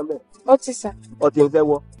sí kò mọ́ mẹ́. ó ti sà. ọtí ń fẹ́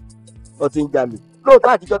wọ́ ọtí ń jalè lóòótọ́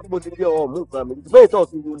àtijọ́ tí mo ti rí ọmọ nǹkan mi bẹ́ẹ̀ tó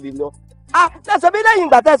ti wo lè lọ. tẹ̀sẹ̀ bí lẹ́yìn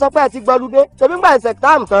ìgbà tẹ́ sọ pé ẹ ti gbọ́lúdé tẹ̀bí gbà ẹ̀sẹ̀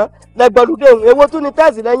táàmù tán lẹ gbọ́lúdé òun èwo tún ni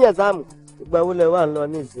tẹ́sì lẹ́yìn ẹ̀sáàmù. ìgbà wo lẹ wà ń lọ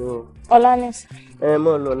ní ìsìn. ọ̀la ní ìsìn. ẹ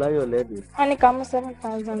mọ̀ lọ láyọ̀ lẹ́dẹ̀. wọ́n ní ká mú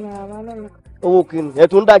 7,000 naira wá lọ́la. owó kìíní ẹ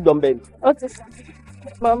tún dájọ́ mbẹ́ ni. ó ti sà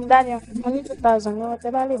bọ̀ dájú mo ní 2,000 lọ́wọ́ tẹ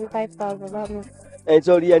bá lè rí 5,000 bá mi. ẹ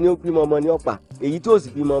sọrí ẹni ó bímọ ọmọ ní ọ̀pá èyí tó sì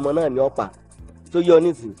bímọ ọmọ náà ní ọ̀pá tó yọ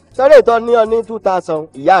nísìn sọrí ìtọ́ ní ọ ní 2,000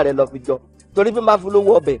 ìyá rẹ lọ fi jọ torí bí n bá fún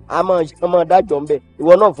lówó ọbẹ̀ a máa dájọ́ ń bẹ̀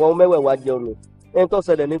ìwọ náà fọwọ́ mẹ́wẹ̀ẹ̀wá jẹun nù ẹni tó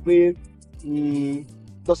ṣẹlẹ̀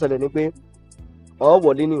ni pé ọ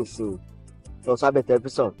wọlé ní ìsìn lọ sábẹ́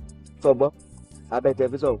tẹlifíṣàn tọgbọ́n abẹ́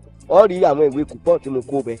tẹlifíṣàn ọ rí àwọn ìwé kúpọ̀ tí mo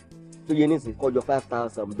kó bẹ tó yẹ nísìn kọjọ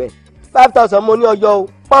 5,000 bẹ́ẹ̀ 5,000 mo ní ọjọ́ o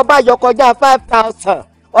pọ́n bá yọ kọjá 5,000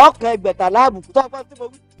 ọkàn ẹgbẹ̀ta láàbù tọ́gbọ́n tí mo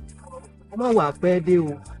wí. ọmọ wà pẹ́ dé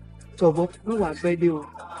o tọgbọ́n mo wà pẹ́ dé o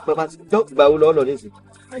bàbá tí gbà wo lọ́ọ́ lọ nísìn.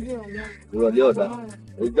 ìrọ̀lẹ́ ọ̀dà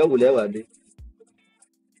ìjọ wò lẹ́wà dé.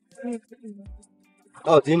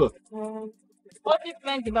 ọ̀ tí mọ̀. ó ní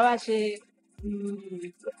fẹ́ǹtì bàbá ṣe.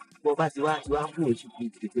 bọ́ bá ti wá kú oṣù kù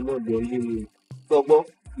tètè náà lọ ilé mi tọgbọ́n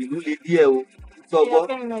ìlú le díẹ̀ o tọgbọ́n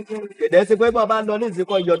kẹ̀dẹ́ sí pé bàbá lọ ní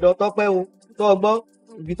ìsìnkọ ìyọ̀dọ̀ tọ́pẹ́ o tọgbọ́n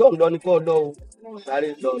ibi tó ń lọ ní kọ́ lọ o kárí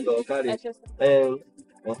lọ kárí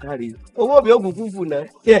ọ̀kárí owó mi ò gùn fúfú náà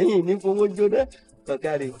kí ẹ̀yìn ní fowó jóná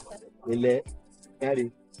ọ̀kárí ilẹ̀ kárí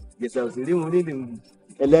ìjẹ̀sà òsèré wọn nílé wù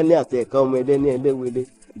ẹlẹ́ni àti ẹ̀ka ọmọ ẹlẹ́ni ẹlẹ́wẹ̀lẹ́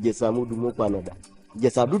ìjẹ̀sà múdùmú panàdà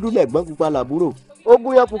ìjẹ̀sà dúdú lẹ̀gbọ́n pupa làbúrò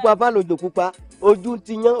ogun yan pupa fálojò pupa ojú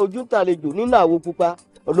ti yan ojú tàlejò nínú àwo pupa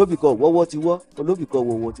olóbìkọ wọ́wọ́ ti wọ́ olóbìkọ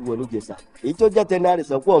wọ́wọ́ ti wọ́ níjẹ̀sà èyí tó jẹ́ tẹni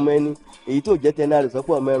àrìsọ́pọ̀ ọmọ ẹni èyí tó jẹ́ tẹni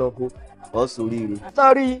àrìsọ́pọ̀ ọmọ ẹranko ọ̀sùnrìrì.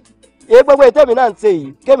 sọ́rí èyí gbogbo ìtẹ́mi náà ń ṣe yìí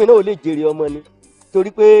kémi náà ò lè jèrè ọmọ ni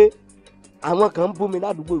torí pé àwọn kan ń bú mi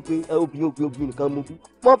ládùúgbò pé obìnrin nìkan mú bí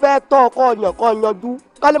wọ́n fẹ́ tọ́ ọkọ ọyàn kọ́ yanjú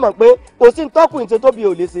ká lè mọ̀ pé kò sí tọ́kùnrin tó tóbi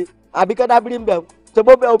ò lè ṣe àbí kẹ́dábírí ń bẹ̀ tó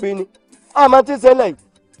bó bẹ́ obìnrin ọmọ tí ń ṣe lẹ̀ yìí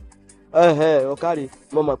ọ̀kárí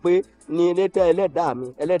mo mọ̀ pé ní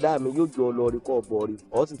ẹlẹ́dàá mi yóò jọ lọ rí kọ́ ọ̀bọ̀ rí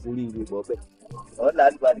ọ̀ sì fún rí ìwé bọ́ bẹ́ẹ̀ ọ̀ là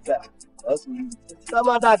á lùbàdìkà ọ̀ sì rí i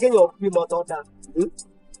sọ́mọ́ dáa kéèyàn bí mọ́ tọ́ dáa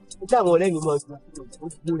nígbà àwọn ọ̀rẹ́ mi mọ̀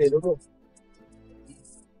ojú rẹ̀ lọ́dọ̀.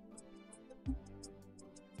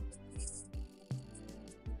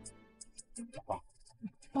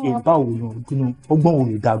 ìbá wo ló dúnú ọgbọ́n wo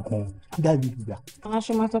ló dá gan-an dájú ìgbà. àwọn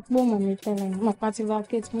aṣọ máa sọ pé ó mọ̀ mí tẹ́lẹ̀ mọ̀ pátí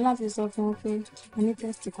vacate mi láti sọ fún wọn pé mo ní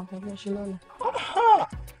tẹ́sítì kan fẹ́ ṣe lọ́la.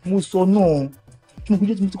 mo sọ náà tí mo fi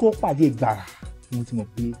jẹ́ tí mo ti kọ́ pàdé ìgbàrà mo ti mọ̀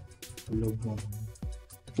pé ọlọ́gbọ́n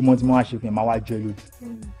tó mọ tí mo wá ṣe fún ẹ máa wá jọ ẹ lójú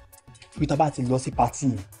bí tá a bá ti lọ sí pátì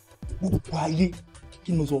yẹn gbogbo ayé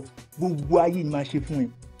kí ni mo sọ gbogbo ayé ni máa ṣe fún ẹ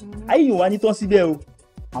ayé yìí wà ní tán síbẹ̀ o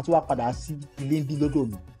màá tún wá padà sí ilé ń bí lọ́dọ̀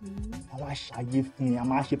mi àwọn àṣàyè fún ẹ a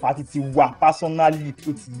máa ṣe pátì ti wà pásánálì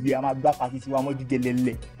tó ti yẹ a máa gbá pátì ti wà mọ́jú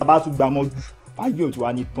gẹlẹ́lẹ́ a bá tún gbà mọ́jú fàájì ò tí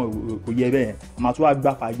wà ní tán kò yẹ bẹ́ẹ̀ a máa tún wá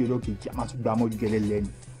gbá fàájì ọlọ́kejì a máa tún gbà mọ́jú gẹlẹ́lẹ́ ni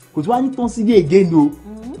kò tí wà ní tán sílé ègé ni o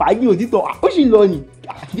fàájì ò títọ̀ ó sì lọ ni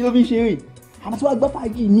kí ló fi ń ṣeré a máa tún wá gbá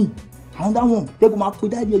fàájì ní àwọn dáwọn tẹ́kọ̀ máa pe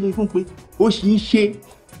dáàdì ẹ lórí fún pé ó sì ń ṣe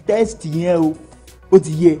tẹ́sítì yẹn o ó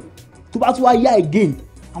ti yẹ tó bá tún wá yá again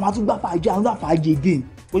a máa tún gbá fàájì àwọn gbá fàájì again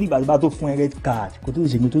ó ní ìgbà tó bá tó fún ẹ red card kó tó lè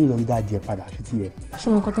ṣègbè tó lè lọ rí dáàdì ẹ padà sí ti ẹ. ṣé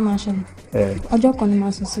mo kọ́ tó máa ṣẹlẹ̀ ọjọ́ kan ni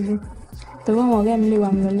màá sùn sílé tẹ̀wé àwọn ọ̀rẹ́ mi lè wà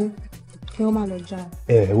mí lọlé kí wọ́n má lọ jà.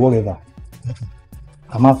 whatever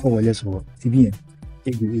a máa fọwọ́ lẹ́sọ̀rọ̀ síbí yẹn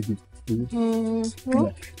ego.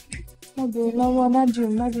 mo bèrè lọ́wọ́ dájú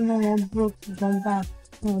náà wọ́n broke gan báyìí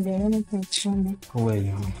wọn ò lè rẹ́ nípa ìtàn mi. ọwọ́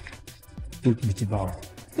ẹ̀yìn o tó kìí ti bá ọ.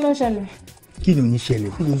 kí ló ṣẹlẹ̀. kí ló ní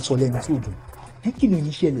ṣẹlẹ̀ kí ló ń sọ lẹ́nu tí ò dùn kí ló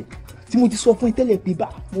ní ṣẹlẹ̀ tí mo ti sọ fún ẹ tẹ́lẹ̀ pé bá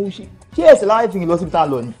mo ṣe ẹ̀sẹ̀ láì fi lọ síbi tá a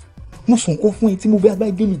lọ ni mo sùn kó fún ẹ tí mo bẹ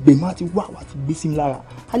agbára gẹ́lì gbẹ̀mọ́ àti wà ti gbé sí mi lára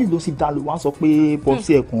a lè lọ síbi tá a lọ wá sọ pé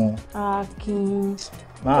pọ́sí ẹ̀ kan. Akin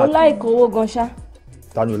ó láìkó owó gan ṣá.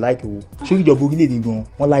 ta ni ò láìkó owó ṣé ìjọba orílẹ̀-èdè gan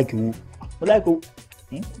wọ́n láìkó owó wọ́n láìkó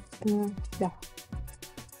owó.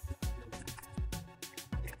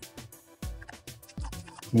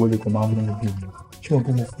 wọlé kan máa ń mú bí mi ṣé wọn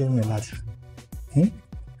kò mọ fẹ́ràn ẹ láti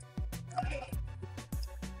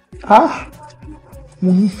mo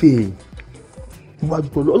nífẹ̀ẹ́ níwájú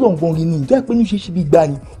tọ́lọ́ ọlọ́run gan rí ni ìjọ pé ní ṣe ṣíbi gbá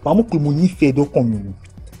ni wàá mọ̀ pé mo nífẹ̀ẹ́ dọ́kàn mi ni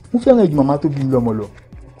mo fẹ́ràn ju màmá tó bí mi lọ́mọ lọ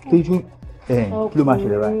tó yí kí ló máa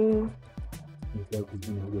ṣẹlẹ̀ báyìí.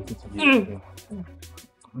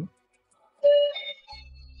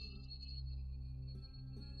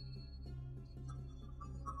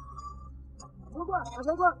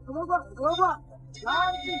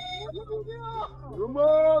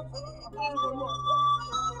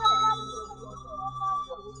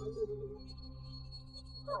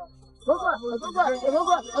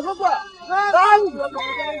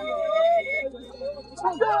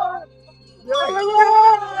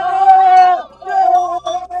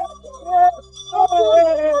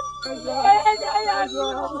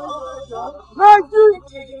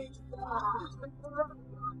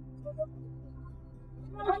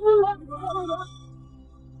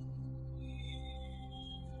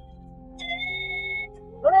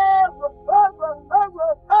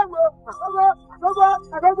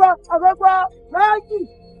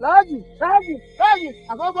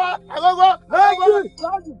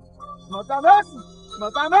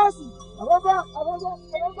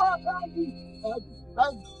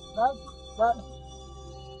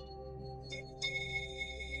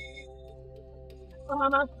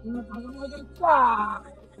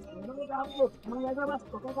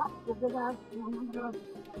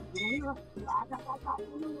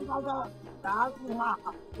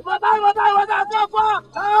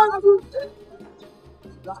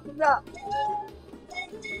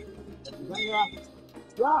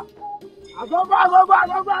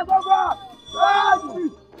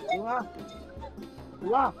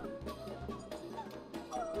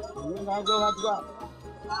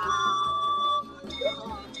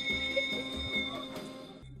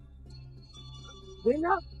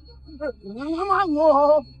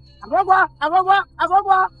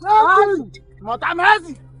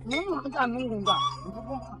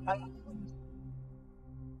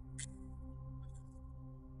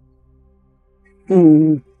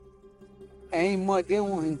 ẹ̀yin mọ̀dé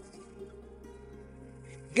wọ̀nyí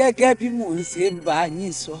gẹ́gẹ́ bí mò ń ṣe bá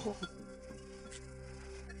yín sọ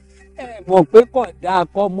ẹ mọ̀ pé kódà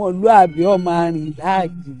kọ́mọlúàbí ọmọ arìn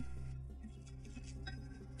láàjì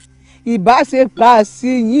ìbáṣepọ̀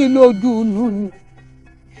sí yín lójú inú ni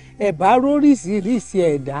ẹ bá róríṣiríṣi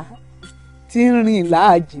ẹ̀dá tí ń rìn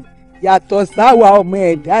láàjì yàtọ̀ sáwa ọmọ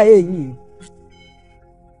ẹ̀dá èyí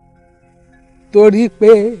torí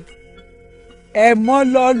pé ẹ mọ́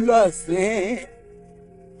lọ́lọ́sẹ̀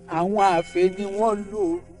àwọn àfẹ́ ni wọ́n lò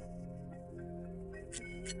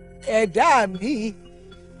ẹ̀dá mi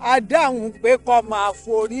adáhùn pé kó máa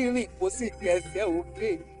forí rìn kó sì kẹsẹ̀ òkè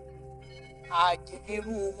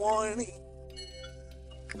àjìnirú wọn rìn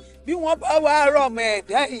bí wọ́n bá wá rọ̀mọ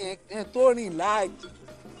ẹ̀dá yẹn kan tó rìn láàjì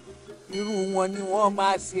irú wọn ni wọ́n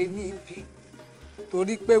máa ṣe níbi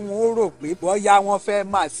torí pé wọ́n rò pé bóyá wọ́n fẹ́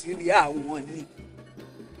máa sírí àwọn ni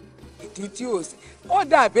ìdí tí ò sí ó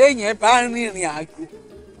dàbí èèyàn bá ń rìnrìn àjò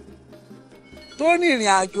tó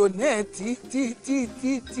rìnrìn àjò náà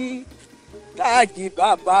títí táàgì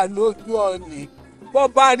bàbá lójú ọ̀nà bó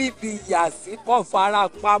bá rí bí yà sí kó fara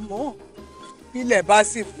pamọ́ bílẹ̀ bá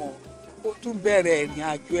sì mọ̀ ó tún bẹ̀rẹ̀ ìrìn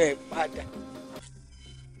àjò ẹ̀ padà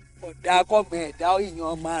ọ̀dà kọ́mọ ẹ̀dá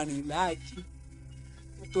èèyàn máa rìn láàjì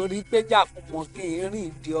nítorí pé jàkùmọ̀ kì í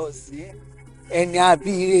rìn di ọ̀sẹ̀ ẹni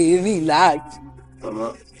àbíire rìn láàjì. màmá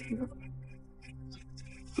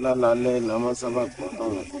lálálẹ́ la máa sábà gbọ́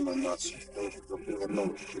táwọn ọkọ̀ máa sùn lórí ọlọ́run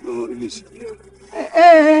lórí lè ṣe.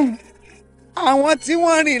 àwọn tí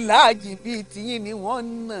wọ́n rìn láàjì bíi tiyín ni wọ́n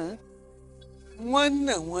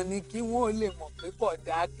nà wọ́n ní kí wọ́n lè mọ̀ pé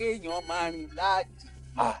kódà kéèyàn máa rìn láàjì.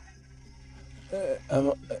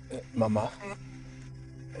 màmá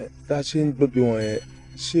tá a ṣe ń gbọ́ bí wọn yẹn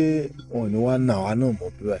ṣé wọn ò ní wá nà wá náà mọ́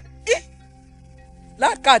bí báyìí.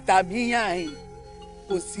 lákàtà mi yàn yín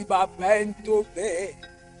kò sí bàbá ẹni tó bẹ́ẹ̀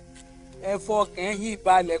ẹ fọkàn yín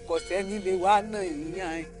balẹ̀ kò sẹ́ni lè wá náà yín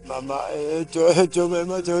yàn yín. màmá ẹjọ́ ẹ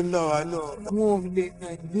má jọ nà wá náà. wọn ò lè nà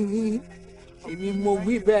yín èmi mo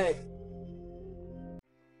wí bẹ́ẹ̀.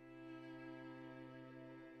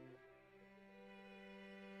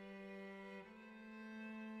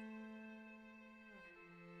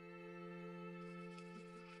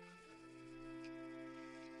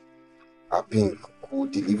 àbí kò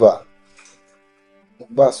deliver mo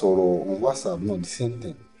bá sọ̀rọ̀ on WhatsApp náà the same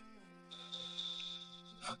thing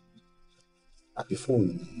àbí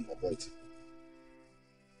fóònù ọ̀pọ̀ ìtì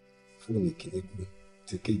fóònù ìkíní kú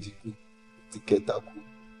ti kejì kú ti kẹta kú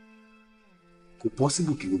kò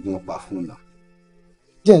possible kí gbogbo wọn pa fóònù náà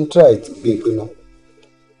jẹ́ n try ti gbé pé náà.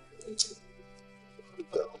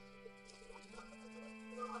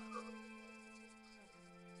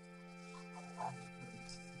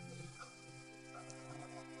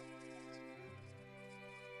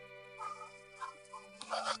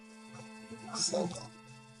 sábà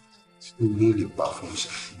tí ó ní lè pa fún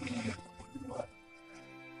iṣẹ́.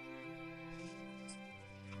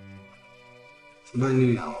 Tí bá ní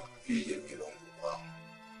àwọn bí iye mi lọ wá,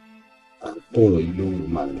 àtọ̀rọ̀ yìí ló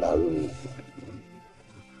máa dárò.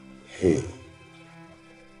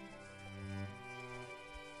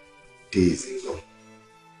 Days ago.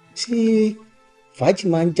 Ṣé fàájì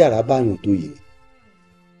máa ń jàrá báyọ̀ tó yìí?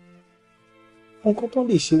 Nǹkan tó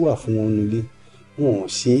lè ṣe wà fún wọn nílé, wọn ò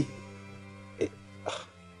ṣe é.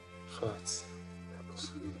 Fat.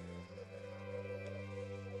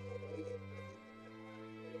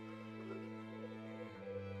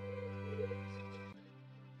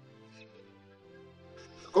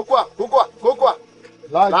 Kókó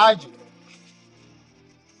láàjì.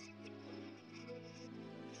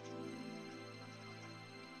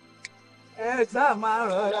 Ẹ sá máa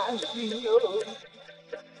rọra sí i o.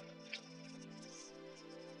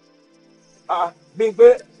 Bímpé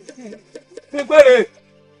rè.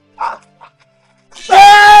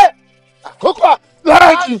 Àkókò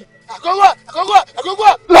láàjì. Àkókò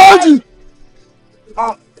láàjì.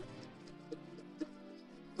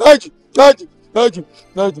 Láàjì. Láàjì.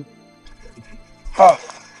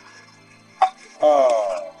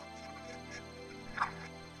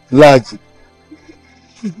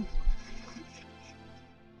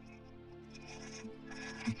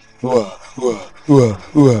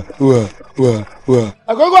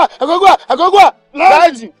 Àkókò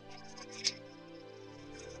láàjì.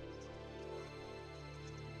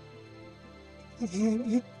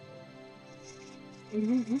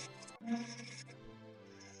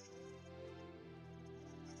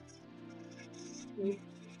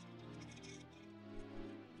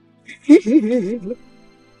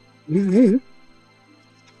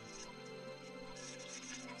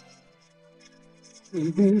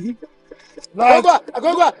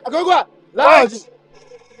 Àkókò láàjì.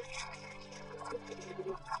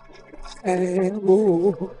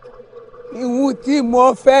 Ìwọ̀n tí mo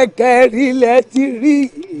fẹ́ kẹ́rí lẹ ti rí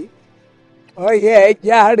ọyẹ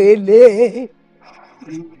ẹja relé.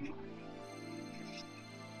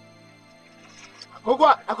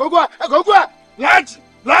 Àkókò láàjì.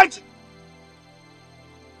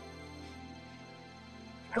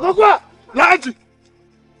 Àkókò láàjì.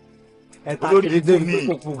 Ẹ̀ta kiri dé mi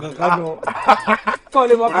kòkò kankan lọ. Kọ́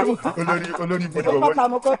lè mọ kí. Olórí ibùdó wọlé.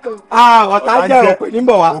 Ọ̀tá jẹ́ òpè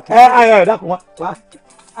níbọ̀ wá. Ayọ̀ ẹ̀dá kan wá.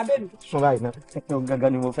 Sọ́ra ìná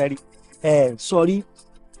gangan ni mo fẹ́ rí. Sọrí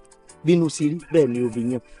bínú sí rí bẹ́ẹ̀ ni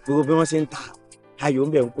obìnrin gbogbo bí wọ́n ṣe ń ta ayò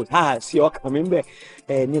ń bẹ̀ ń kò tá a sí ọkàn mi ń bẹ̀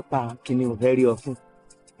nípa kíni mo fẹ́ rí ọ fún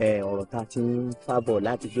ọ̀rọ̀ tá a ti ń fàbọ̀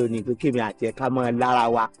láti fi ní pé kémi àti ẹ̀ka máa lára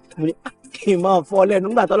wa kí n máa fọ́ lẹ́nu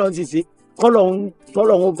nígbà tọ́lọ́run ti ṣe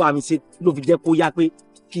tọ́lọ́run ó bá mi ṣe ló fi jẹ́ kó yá pé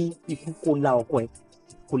kí ikú kó la ọkọ ẹ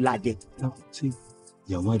kó la jẹ.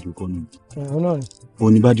 Ìyàwó àjòkọ nù.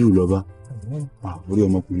 Òní bá dìrù lọ bá. Orí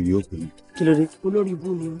ọmọkùnrin yóò pè mí. Kí ló dé? Olórí ibú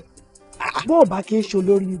ni bó o bá kí n ṣe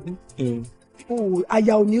olórí ibú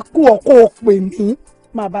aya ò ní kú ọkọ ò pè mí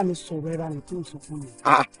máa bá mi sọ̀rọ̀ ẹ̀rọ àná tó ń sọ fún mi.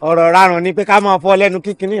 Ọ̀rọ̀ rárun ni pé ká máa fọ́ lẹ́nu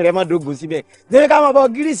kí kinní rẹ̀ má dógùn síbẹ̀ débi ká máa bọ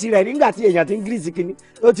gírísì rẹ̀ nígbà tí èèyàn ti ń gírísì kinní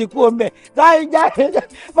ó ti kú ọmọ ẹ̀ táyì já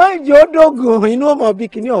máa ń jẹ́ ó dógùn inú ọmọ bí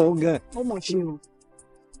kinní ọ̀hún gan. ó mọ̀ ṣe o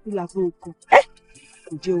ìlà fún oko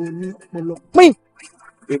kò jẹ́ òní ọpọlọ pín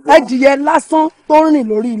ẹdìyẹ lásán tó ń rìn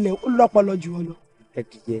lórí ilẹ̀ ó lọ́pọlọ jù ọ lọ.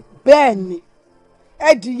 Ẹdìyẹ. bẹ́ẹ̀ ni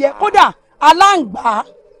ẹdìyẹ kódà aláǹgbá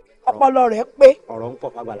ọpọlọ rẹ̀ pé. ọ̀rọ̀ ń pọ̀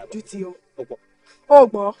fàgbàlà. ju ti o. ó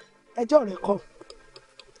gbọ́ ẹjọ́ rẹ̀ kọ́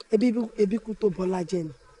ebi kú tó bọ́lá jẹ́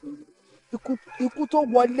ni ikú tó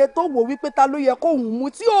wọlé tó wò wípé ta ló yẹ kóhun mú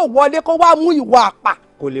tí ò wọlé kó wá mú ìwà àpà.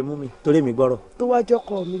 kò lè mú mi torí mi gbọ́rọ̀. tó wá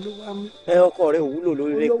jọkọ mi ló wá mú. Ọkọ rẹ òwúlò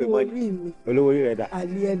lórí rẹ pé mọ́ni olówó orí rẹ dà.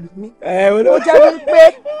 àlè ẹlòmí. ó jẹ́ wípé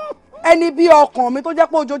ẹni bí ọkàn mi tó jẹ́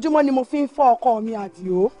pé ojoojúmọ́ ni mo fi ń fọ́ ọkọ mi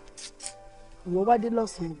Àdìó ìwọ wá dé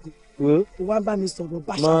lọ́sàn-án ògùn ó wá bá mi sọ̀rọ̀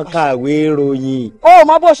báṣabáṣa. mọ kàwé ròyìn. ó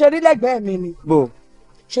mọ bó ṣe rí lẹ́gbẹ̀ẹ́ mi ni. bó.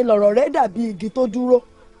 ṣe lọ̀rọ̀ rẹ dàbí igi tó dúró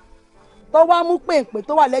tó wá mú pèǹpè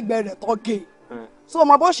tó wà lẹ́gbẹ̀ẹ́ rẹ̀ tó gé so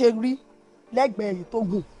mọ bó ṣe rí lẹ́gbẹ̀ẹ́ yìí tó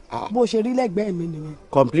gùn bó ṣe rí lẹ́gbẹ̀ẹ́ mi nìyẹn.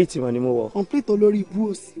 complete wọn ni mo wọ. complete olórí ibú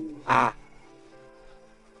òsì.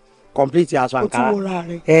 complete aṣọ àǹkárá. o tún wọra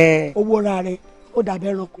rẹ owó ra rẹ ó dàbí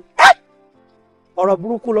ẹranko. ọ̀rọ̀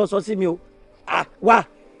burúkú lọ sọ sí mi o wá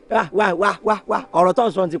ọ̀rọ̀ tó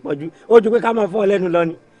ń sọ ti pọ̀ jù ó ju pé ká máa fọ́ ọ lẹ́nu lọ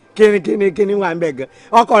ni kíni wà ń bẹ̀ gan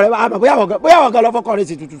ọkọ rẹ àmọ́ bóyá àwọn kan lọ fọkọ rẹ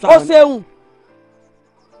sì tutù sáwọn. ó ṣeun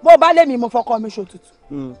bó bá lé mi mo fọkọ mi ṣòtútù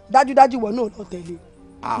dájúdájú ìwọ náà lọ tẹ̀lé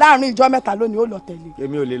láàrin ìjọ mẹ́ta lónìí ó lọ tẹ̀lé.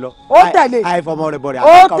 èmi ò lè lọ. ó tẹ̀lé àìfọmọ rẹ bọ̀rẹ̀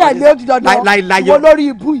ó tẹ̀lé ó ti dandan wo lórí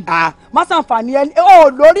ibú yìí má sàǹfààní ẹni ó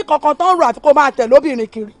lórí kankan tó ń rò àfi kó máa tẹ̀ lóbìnrin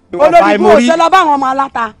kiri olórí ibú òṣèlú ọba àwọn ọmọ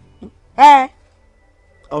aláta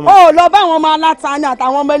ó lọ bá àwọn ọmọ alátàáni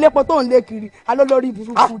àtàwọn ọmọ elépo tó ń lé kiri alólórí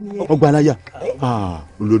burúkú nìyẹn. ọgbà aláyà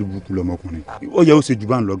olórí burúkú lọmọkùnrin ó yẹ ó ṣe jù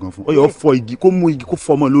bá ń lọ gan fún ó yẹ ó fọ igi kó mú igi kó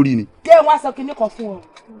fọ ọmọ lórí ni. kí ẹ wá sọ kinní kan fún ọ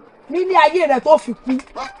nílé ayé rẹ tó fi kú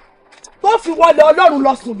tó fi wọlé Ọlọ́run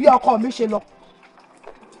lọ sùn bí ọkọ mi ṣe lọ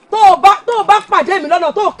tó o bá pàdé mi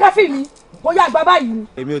lọ́nà tó o kẹ́fì mi kó yá gba báyìí ni.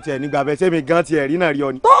 èmi ò tiẹ̀ ní gbàbẹ sẹ́mi gan tiẹ̀ rí náà rí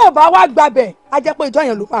ọ ni. tó o bá wá gbàbẹ̀ a jẹ́ pé ìjọ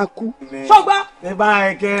yẹn ló máa kú. ṣọgbà. ẹ bá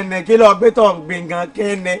ẹ kẹ́ni kí lọ gbé tọ̀ gbẹ̀ngàn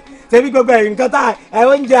kẹ́ni ṣebí gbogbo ẹ̀ nǹkan tá ẹ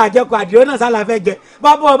oúnjẹ àjẹkù àdìo náà sálà fẹ́ jẹ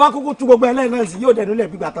bábọ̀ ọba kúkú tu gbogbo ẹlẹ́yìn náà sí yóò dẹnu lẹ̀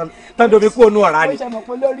gbígbà tán domi kú ònú ọ̀rá ni. ó ṣe mọ̀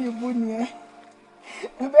pé lórí ibú ni ẹ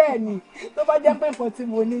bẹ́ẹ̀ ni tó bá jẹ́ pé nǹkan tí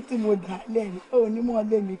mo ní tí mo dà lẹ́yìn ò ní mọ̀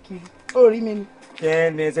lé mi kiri ó rí mi ni.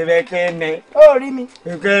 kẹ́ni ṣe fẹ́ kẹ́ni. ó rí mi.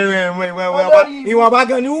 ìwọ̀nba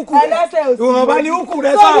gan ni ukù rẹ̀ ìwọ̀nba ni ukù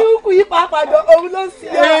rẹ̀ sọ. sọ ní ukù yìí pàápàá jọ òun ló ń sí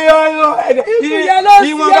ọ.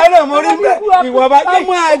 ìwọ̀nba náà mo rí bẹ́ẹ̀ ìwọ̀nba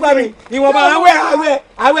ọmọ ẹgbà mi ìwọ̀nba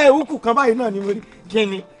awẹ́ ukù kan báyìí náà ni mo rí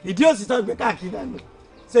kíni ìdí òsì tó gbé káàkiri náà ni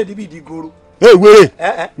ṣé ìdí bí ìdí goro.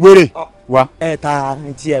 wèrè wa. ẹ ta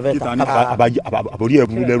ti ẹ fẹ́ ta. àbórí ẹ̀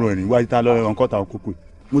burú lẹ́rù ẹ̀rín wáyé tá lọ́rọ̀ ọ̀nkọ́ta òkòkò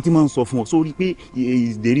mo ti máa ń sọ fún ọ sórí pé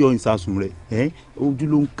ìdérí ọyìn sasùn rẹ ojú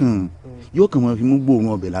ló ń kàn yóò kàn máa fi mú gbóòórùn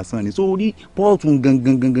ọbẹ̀ lásán ni sórí pọ́ọ̀tù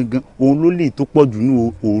gangan òun ló lè tó pọ̀ jù ní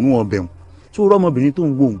òórùn ọbẹ̀ wọn sórí ọmọbìnrin tó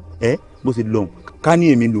ń gbóhùn bó ṣe lọ́hùn ká ní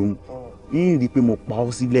èmi lòun ń rí i pé mo pa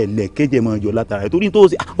ọ́ sílẹ̀ lẹ́ẹ̀kẹ́jẹ́ máa yọ látara ẹ̀ torí tó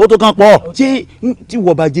ṣe ó tó kàn pọ̀ ṣé tí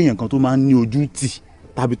wọ́n bá jẹ́yàn kan tó máa ń ní ojú tì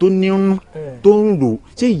tàbí tó ní ń tó ń rò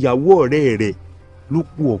ṣé ìyàwó ọ̀rẹ́ rẹ̀ ló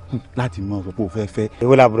kú ọkù láti mọ ọsọ pé o fẹ́ fẹ́.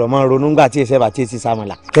 èwo làbúrò máa ń ronú ńgbà tí èsè bá tí èsì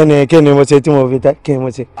sàmàlà. kí ni mo ṣe tí mo fi tẹ kí ni mo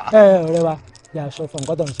ṣe. ọ̀rẹ́ wa yà sọ fún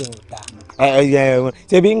nǹkan tó ń ṣe ò dáa.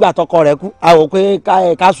 ṣebí ńgbà tọkọ rẹ̀ kú a wò pé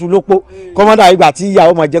ká su lópo kọ́mọ́dà ìgbà tí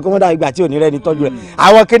ìyàwó máa jẹ kọ́mọ́dà ìgbà tí ò ní rẹ́ni tọ́jú rẹ̀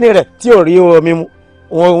àwọn kíní rẹ̀ tí ò rí omi mu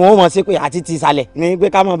wọn mọ̀ sí pé àti ti ìsàlẹ̀ ní pé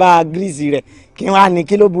ká mọ̀ bá gírísì rẹ̀ kí wọ́n á ní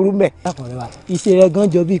kí ló burú mbẹ̀. lákùnrin wa iṣẹ́ rẹ̀ gan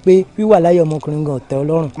jọ bíi pé wíwà láyé ọmọkùnrin gan tẹ́ ọ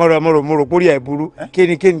lọ́rùn. mo rò pórí ẹ̀ burú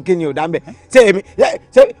kíni ò dá mbẹ̀ ṣé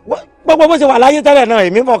gbogbo bó ṣe wà láyé tẹ́lẹ̀ náà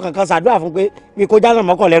èmi fọ kankan ṣàdúrà fún pé bí kò jáná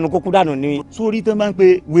mọ́kàn lẹ́nu kó kú dànù ni. sórí tán bá ń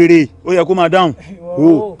pe wèrè ó yẹ kó máa dáhùn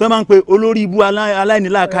o tán bá ń pe olórí ibú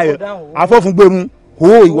aláìníláàkáyọ afọ́fúngbẹ̀mú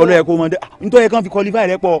ìwọ ló yẹ kó mọ dé nítorí kan fi qualify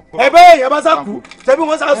rẹ pọ. ẹ bẹ́ẹ̀ yẹn bá sá kú ṣebí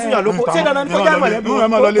wọ́n sá sùn yàn lóko ṣé dandan ni kó já mọ̀lẹ́bí ẹ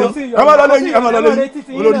máa lọ lé yín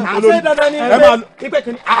olórí ṣé dandan ni ìpè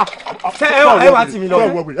kìíní ṣé ẹ wá tì mí lọ.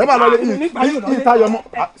 ẹ máa lọ lé yín ìtayọ mọ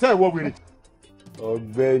ṣé ẹ wọ wèrè.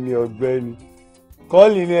 ọ̀gbẹ́ni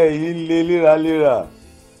kọ́ọ̀lì ni ẹ̀yìn ń lé léraléra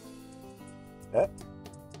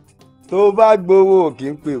tó bá gbowó kì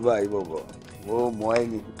í pè báyìí bọ̀bọ̀ mo mọ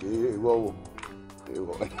ẹni ìwọ wò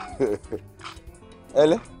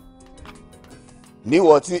ẹlẹ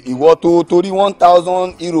níwọ tí ìwọ tó torí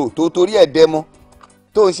 1,000 euro tó torí ẹ̀ dẹ́mọ́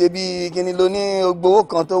tó ń ṣe bí kíni ló ní gbowó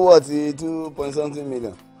kan tó wọ̀ ti 2.something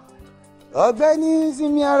million ọ̀gbẹ́ni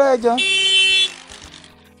sinmi ara ẹjọ́.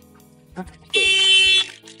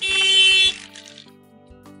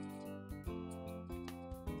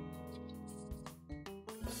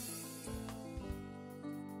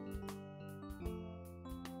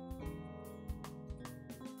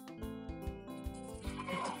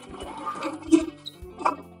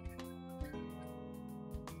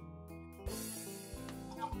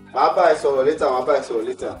 màá bá ẹ sọ̀rọ̀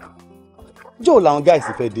létà. jọ́ làwọn guys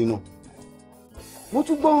fẹ́ dínú mo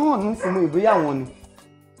tún gbọ́ hàn ní sinmi ìbóyá wọn ni.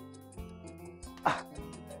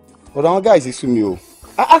 ọ̀rọ̀ àwọn guys sú mi o.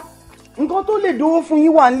 nǹkan tó lè dówó fún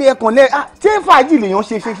yín wà nílé ẹ̀kan lẹ́ tí fàájì lèèyàn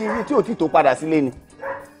ṣe tí ò tí tó padà sílé ni.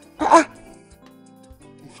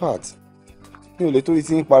 in fact mi ò lè torí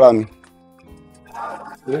tí ń para mi.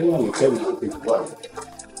 lẹ́yìn àwọn ìfẹ́ mi kò fi wá.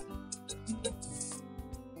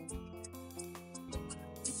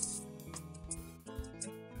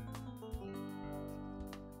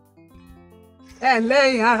 ẹ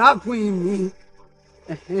lẹ́yìn arákùnrin mi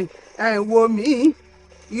ẹ wo mi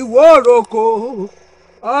ìwọ òròkò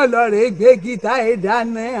ọlọ́rẹ̀ gbé gítà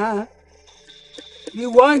ìdáná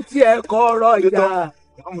ìwọ ń tiẹ̀ kọ́ ọ̀rọ̀ ìjà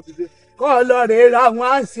kọ́ ọlọ́rẹ̀ ra wọn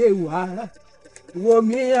á ṣe wá wo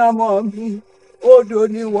mi ọmọ mi odò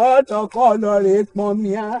ni wọ́n lọ kọ́ ọlọ́rẹ̀ pọn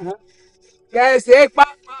mi á kẹsẹ̀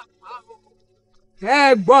pápá ẹ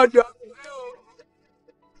gbọ́dọ̀.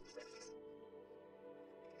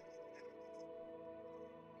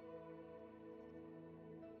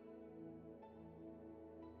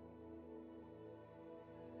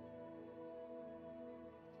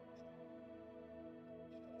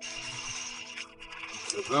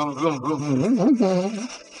 Vroom, vroom, vroom.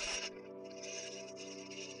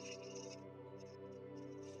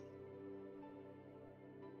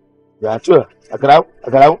 Ya, chưa? Agarau.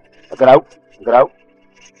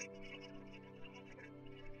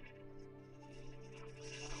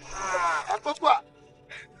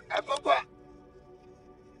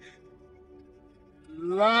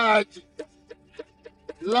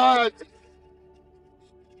 Large.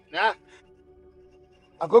 Nah.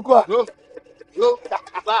 Àkókò. Yo,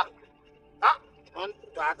 ba. Ah, on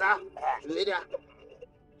tata. Leda.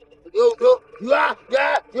 Yo. Yeah.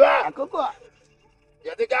 Àkókò.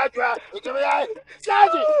 Ya te cacho, yo me da.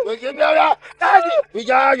 Cachi, yo que me da. Cachi,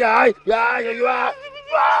 ya.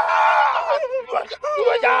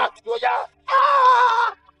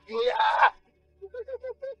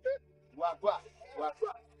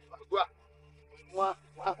 Wa.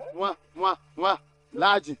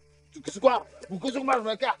 Laje. Tukisukwa, ukisukuma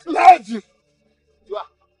rumeka. Laje.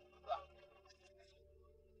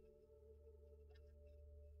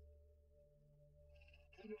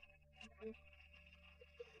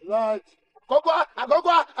 Laje.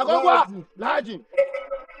 Agogwa. Laje.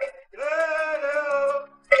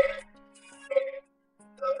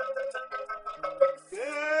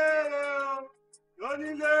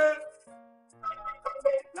 Lónílé,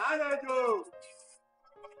 lálejò,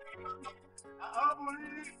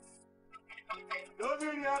 ọkùnrin,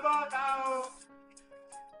 lóbìnrin ẹ bá ta o.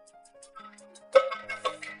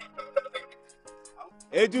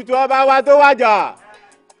 Ètùtù ọba wa tó wájà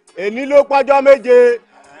èní ló pọ́jọ́ méje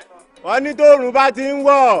wọ́n ní tóòrùn bá ti ń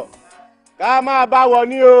wọ̀ ká máa bá wọ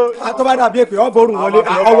ní o. tó bá dàbí èpè ọ̀bọ̀rùn wọlé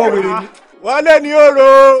ọwọ́ wèrè ni. wọ́n lé ní òrò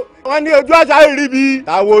wọ́n ní ojú àṣà ìrìbí.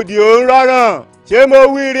 àwòdì ò ń rọrùn ṣé mo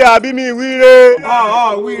wíire àbí mi wíire.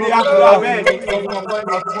 wíire àkùrọ̀ bẹ́ẹ̀ ni.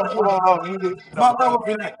 máa wò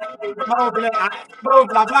filẹ̀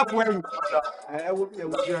àbá kún ẹrù. ẹ wo bí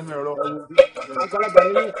ẹnu ẹ̀rọ àgbàlagbà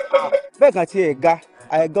nínú. bẹ́ẹ̀ kan tí ẹ̀ ga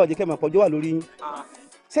àìgá ọ̀jẹ̀ kẹ́mọ̀ pọ̀jọ́ wà lórí yín.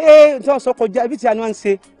 ṣé tí wọ́n sọ kọjá ibi tí a ní wọ́n ń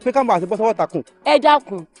ṣe pé káwọn àti bọ́sọ́wọ́ takùn. ẹ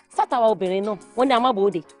dákun sátàwá obìnrin náà wọ́n ní a má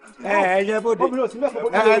bòde. ẹyẹ bóde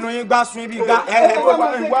ẹnu yín gbá sun ibi gbá ìwọ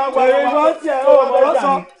tiẹ o mọ̀rọ̀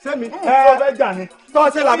sọ sẹ́mi tó fẹ́ jà ní. tọ́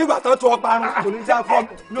ṣe làbí ìgbà tó tu ọpa arun kò ní já fọ́ mi.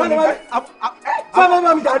 fọlọ́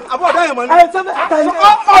bá mi jà àbọ̀ ọ̀dọ́ yẹn mọ̀ ní.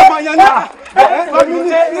 ọmọ yẹn ní.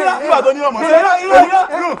 nígbà tó ní ọmọ ṣe flẹ̀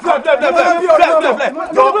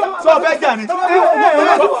sọ fẹ́ jà ní. sọ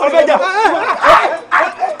fẹ́ jà.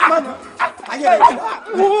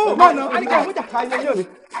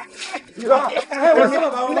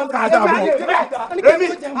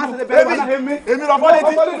 Èmi lọ fọ́lé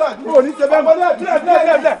tí kò ní ṣe bẹ́ẹ̀ fọ́lé bílẹ̀.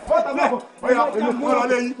 Ọ̀yà èmi kò lọ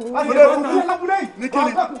léyìn. Ní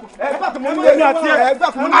kíni? Èmi àti ẹ̀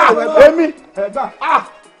èmi.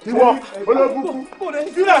 Ìwọ olóògùn kú.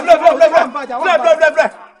 Bílẹ̀.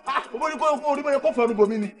 Owó ní kó orí mẹ́rin kó fẹ́ràn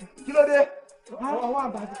bomi ni. Kí ló dé?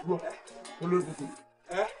 Olóògùn kú.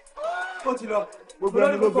 Ó ti lọ. Gbogbo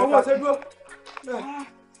ẹni ló gbẹ ká.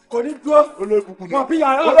 Kò ní dúró. Olóògùn ni. Wọ́n fi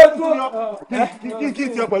yàrá olóògùn ni. Kí n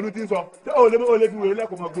tiẹ̀ pẹ̀lú tí ń sọ. Ó lè fi wèrè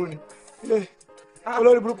lẹ́kọ̀ọ́ máa gbó ni.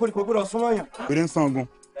 Olórí burúkú ni kò gbọ́dọ̀ súnmọ́ yàn. Èrè ń sangun.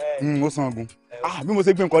 Ó sangun. Bí mo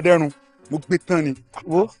ṣe gbé nǹkan dẹ́rùn, mo gbé tán ni.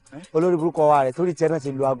 Wo olórí burúkú ọwọ́ rẹ̀ torí tiẹ̀ náà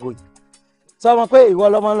ti lu aago yìí. Sọ ma pé ìwọ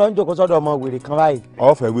lọmọ lọ ń jókòó sọ́dọ̀ ọmọ wèrè kan báyìí.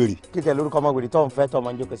 Ọ̀fẹ́ wèrè. Kí tẹ lórúkọ ọmọ wèrè tó ń fẹ́ tó ọmọ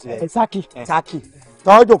ń jókòó sílẹ̀. Sákì.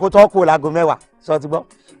 Tọ́ jókòó tọ́ kú láago mẹ́wàá. Sọ ti gbọ́.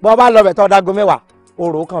 Bọ́ bá lọ bẹ̀ tọ́ dáago mẹ́wàá.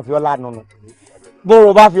 Orò kan fi ọ́ lánàá nù.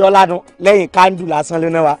 Bóró bá fi ọ́ lánàá lẹ́yìn kándù lásán ló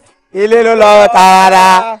náà wá. Ilé ló lọ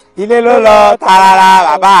tààrà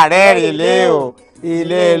bàbá rẹ̀ rè lé o.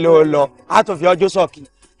 Ilé ló lọ. A tún fi ọjọ́ sọ̀kì.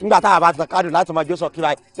 Nígbà táwa bá tàn kándù láti máa jó sọ̀kì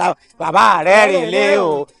báyìí. Bàbá rẹ̀ rè lé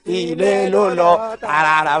o. Ilé ló lọ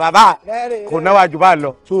tààrà bàbá. Kò náwó jù bá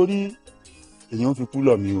lọ. Sórí èèyàn fi kú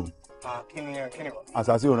lọ mí o.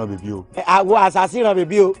 Àṣàṣì ò ràn bèbí o. Àwo àṣàṣì ràn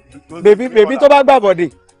bèbí o. Bèbí tó bá gbàbọ̀dè.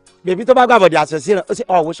 Bèbí tó bá gbàbọ̀dè àṣàṣì ràn. Ó sì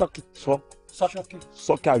ọ̀wọ́ sọ́kì.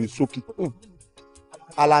 Sọ́kì àbí sókì.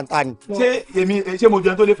 Alantani. Ṣé mo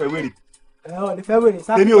jẹun tó lè fẹ́ wèrè? lè fẹ́ wèrè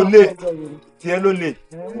sáà. Èmi ò lè. Tiẹ̀ ló lè.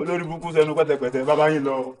 Olórí burúkú sẹnu pẹ́tẹpẹ́tẹ. Bàbá yín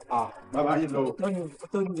lọ.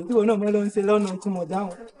 Ìwọ náà mọ́ ló ń ṣe lọ́nà tí mo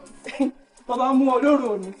dáhùn. Bàbá mú ọ lóru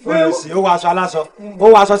òní. Olùsí ó wọ aṣọ aláṣọ. Ó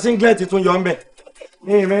wọ aṣọ singlet tún yọ ńbẹ̀.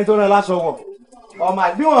 Ní ìrìn tó náà láṣọ wọ̀. Ọmọ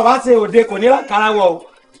bí wọn bá ṣe òde kò ní láǹkárá wọ̀ o.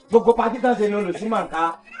 Gbogbo pakítà ṣe ni olùsí máa ń ká.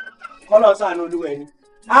 Kọ́lọ̀ sànù olúwa ẹni.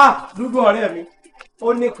 Dúdú ọ̀rẹ́ mi.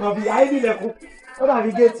 Ó ní kan bíi ayélujáfún. Ó dàbí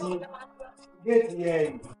géètì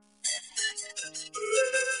ẹ̀yìn.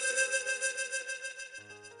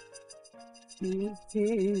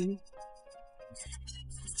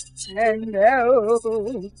 Ẹ̀lẹ́ o,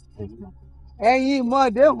 ẹ̀yin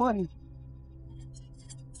mọ̀dé wọ̀nyí.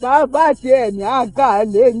 Bàbá tiẹ̀ ní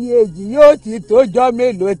àkàlẹ́ ní èjì yóò ti tójọ́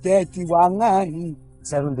mélòó tẹ̀ tí wà hàn yín.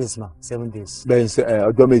 7 days ma 7 days. Bẹ́ẹ̀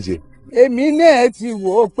ọjọ́ méje. Èmi náà ti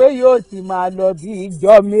wò ó pé yóò ti máa lọ bí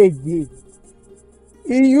ijọ́ méje.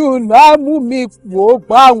 Ìyún náà mú mi wò ó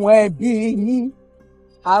pa àwọn ẹbí yín.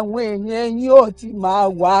 àwọn èèyàn yín ò ti máa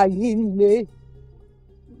wà yín lé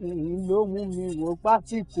èyí ló mú mi wò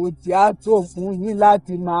pásìkò tí a tó fún yín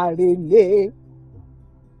láti máa relé.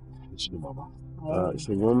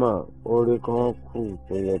 ṣùgbọ́n mà oore kan kù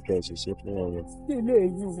tó yẹ kẹ́ ẹ ṣiṣẹ́ fún ọ̀rọ̀. kí lè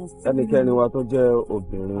yí o. ẹnikẹ́ni wa tó jẹ́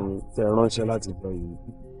obìnrin tẹ́ ránṣẹ́ láti fẹ́ yìí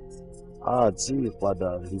àti ìpadà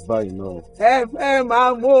rí báyìí náà. ẹ fẹ́ máa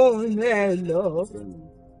mú òun ẹ lọ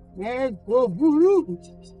ẹ kò burú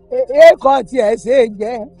èèkàn tiẹ̀ ṣe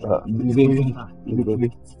jẹ́.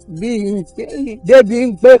 bí débi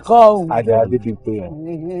ń pé kọ́ òun. adé débi ń pé yẹn.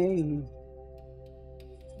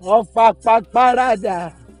 ọ̀pá pàpàràdà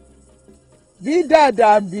bí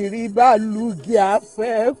dàdàbìrì bá lùgì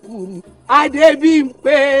àfẹ́kù ni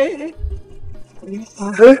Adébímpé.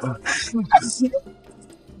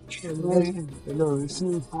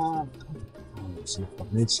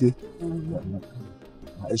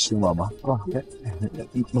 ẹ ṣe màmá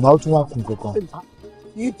màmá ó tún wá kun kankan.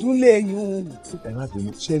 ìtúlẹ̀ yún. ẹ má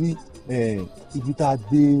bínú ṣe rí ibi tá a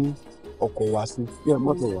gbé ọkọ̀ wa sí. bí ẹ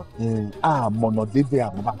mọ́tò wa. a mọ̀nà débẹ̀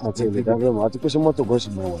àwọn bá àti ìlẹ̀ dábẹ́ mọ́ àti pé ṣé mọ́tò gan ṣì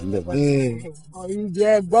máa wà nílẹ̀ báyìí.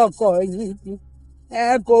 ǹjẹ́ gbọ́kọ̀ yín ẹ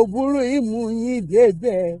kò burú ìmú yín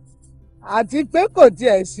débẹ̀ àti pé kò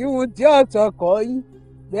tiẹ̀ sí ohun tí ọ̀tọ̀ kọ́ yín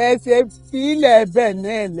bẹ́ẹ̀ ṣe fílẹ̀ bẹ́ẹ̀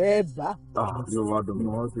náà lẹ́ẹ̀bá. yóò wá dùn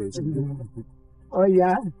mọ́ ọ́sẹ̀ sí.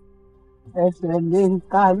 ọ̀yá ẹsẹ̀ lè ń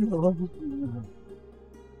ká lọ.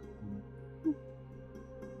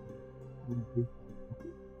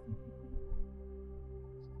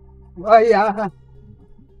 ọ̀yá.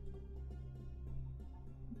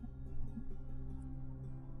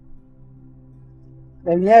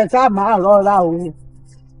 ẹ̀yin ẹ sá máa rọra o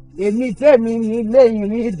èmi tèmi ní lẹ́yìn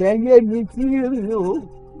rí ìdẹ́yẹ mi tí rí o.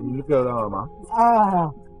 ìlú kẹ́ ọ̀rọ̀ màmá.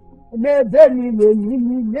 lédè mi lèmi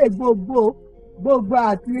nílé gbogbo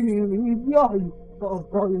àti rìnrìn bí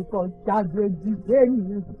ọ̀kọ̀ ìkọ̀ ṣàjèjì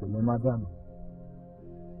lẹ́yìn. ọ̀pọ̀lọpọ̀ má dànù.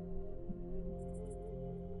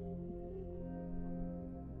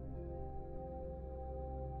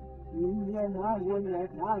 ìyẹn náà wọ yẹn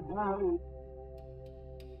dáadáa o.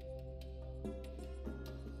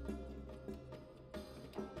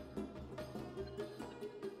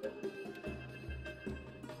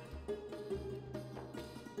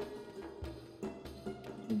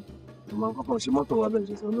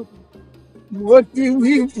 mo ti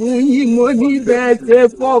wí fún yín mo ní bẹ́ẹ̀ ṣe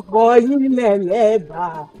fọkọ yín lẹ́lẹ́bà.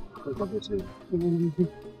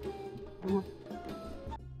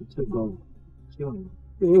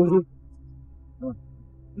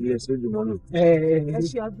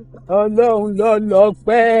 Ọlọ́run ló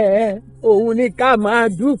lọ́pẹ́ òun ni ká máa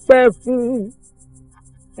dúpẹ́ fún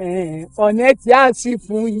ọ̀nà tí a sì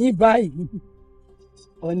fún yín báyìí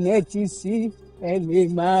ọ̀nà tí sí ẹ lè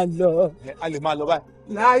máa lọ. a lè máa lọ báyìí.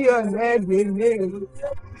 láyọ̀ lẹ́gbẹ̀ẹ́.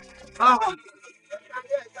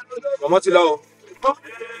 màmá ti lọ o.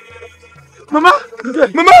 màmá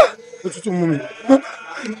òtútù mú mi.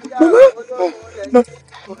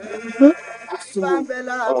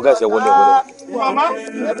 ọmọ ká ṣe wọlé. màmá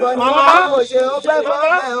kò ṣe ó fẹ́ bọ́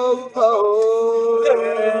ẹ̀ orúkọ o.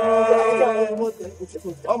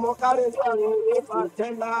 ọmọ kárí ní àwọn ìfà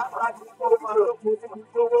tẹ́lá láti kó máa lókun níbi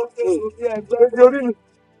tó wọ́n tó sùn bí ẹgbẹ́. lójú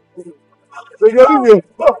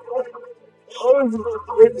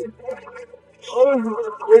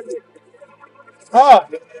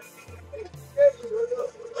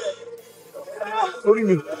orí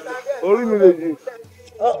mi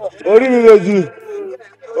orí mi lè jù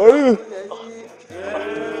orí mi.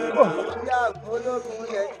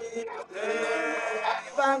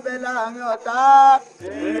 bá ń bẹ láàrin ọ̀tá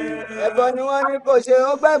ẹbọ ni wọ́n ní kò ṣe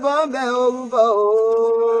ó gbẹ́bọ̀ ń bẹ orúbọ o.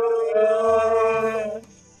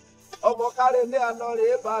 ọmọ kárẹ́lé àná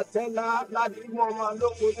rèé bá tẹ́lá láti mú ọmọ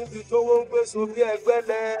lóko níbi tó wọ́n ń gbé sun bí ẹgbẹ́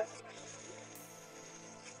lẹ.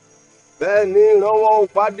 bẹ́ẹ̀ ni ìrànwọ́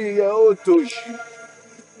òpádìyẹ ó tòṣì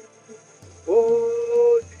ó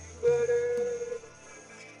di gbére.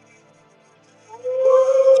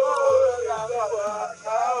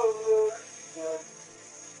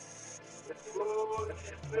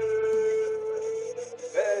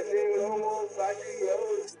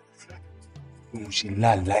 mo ṣe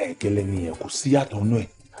láàlá ẹ̀kẹ́lẹ́ nìyẹn kò sí yàtọ̀ nú ẹ̀.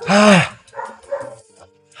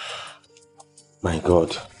 my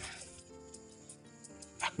god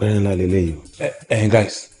àpẹẹrẹ ńlá lélẹ́yìí.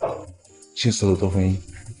 guys ṣé n sọ̀rọ̀ tó fún yín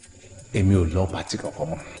èmi ò lọ pàtí kankan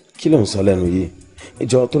mọ́. kí ló ń sọ lẹ́nu yìí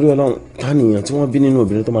ìjọ torí ọlọ́run káníyàn tí wọ́n bí nínú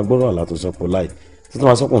obìnrin tó máa gbọ́rọ̀ àlá tó sọ pé láì tó tó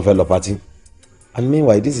máa sọ pé òun fẹ́ lọ pàtí and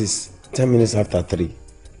meanwhile this is 10 minutes after 3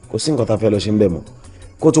 kò sí nǹkan tá a fẹ́ lọ ṣe ń bẹ̀ mọ́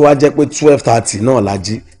kó tó wá jẹ́ pé 12:30 náà la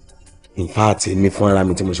jí in fact èmi fún ara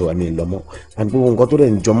mi tí mo ṣe wà mí lọ́mọ́ àti gbogbo nǹkan tó dẹ̀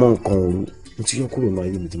ń jọmọ́ nǹkan òru mo ti yọ kúrò náà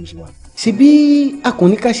ayé mi tí mo ṣe wà. ṣebí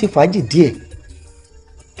akùnrin ká ṣe fàájì díẹ̀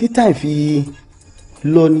kí táì fi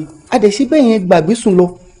lọ ni adẹ̀sí bẹ́ẹ̀ yẹn gbàgbé sùn lọ.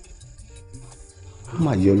 ó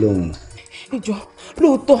mà yọ Ọlọ́run. ìjọ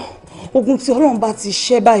lóòótọ́ ogun tí Ọlọ́run bá ti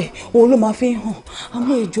ṣẹ́ báyìí òun ló máa fi hàn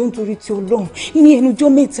àmọ́ ìjọ nítorí ti Ọlọ́run ní ẹnujọ́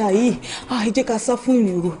mẹ́ta yìí ẹ jẹ́ ká sá fún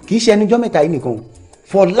ìrìnrò. kì í ṣe ẹnujọ́ mẹ́ta yìí nìkan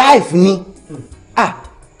for life ni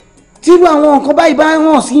tírú àwọn nǹkan báyìí bá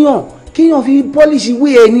hàn síyàn kíyàn fi pọ́líṣì wé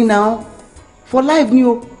ẹ ní náà for life ni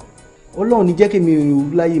o Ọlọ́run ní jẹ́ kí mi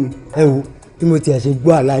rìn láyé mi. ẹ wo bí mo tiẹ̀ ṣe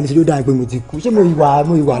gbọ́ àlá ẹni ṣe ló dáa pé mo ti kú ṣé mo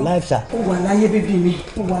ìwà life ṣá. ó wà láyé bíbí mi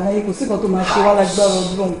ó wà láyé kò sí kan tó máa ṣe wá lágbára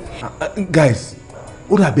Ọlọ́run. guys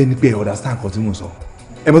ó dàbí ẹni pé ẹ understand nǹkan tí mo sọ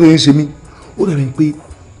ẹ mọ̀ tó yẹn ṣe mí ó dàbí ẹni pé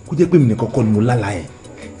kó jẹ́ pé mi nìkan kọ́ ni mo lálàá yẹn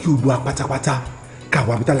kí o do apátápátá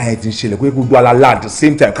káwọn abítálà yẹn ti ń ṣẹlẹ̀ kó yẹ kó do alálà at the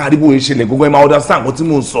same time káàdì bó yẹn ṣẹlẹ̀ gbogbo ẹ máa understand nǹkan tí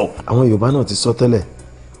mo sọ. àwọn Yorùbá náà ti sọ tẹ́lẹ̀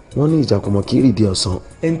wọ́n ní ìjàkùmọ̀ kí rìndì ọ̀sán.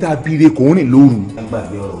 ẹni tá a bí ire kò ń rìn lóru. ẹ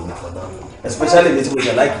gbàgbé ọ̀rọ̀ òun kan náà especially ní tí mo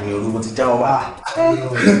ṣe láìpẹ́ mi olúwo ti já ọ wá.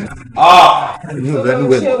 inú rẹ ní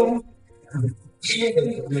wẹ̀.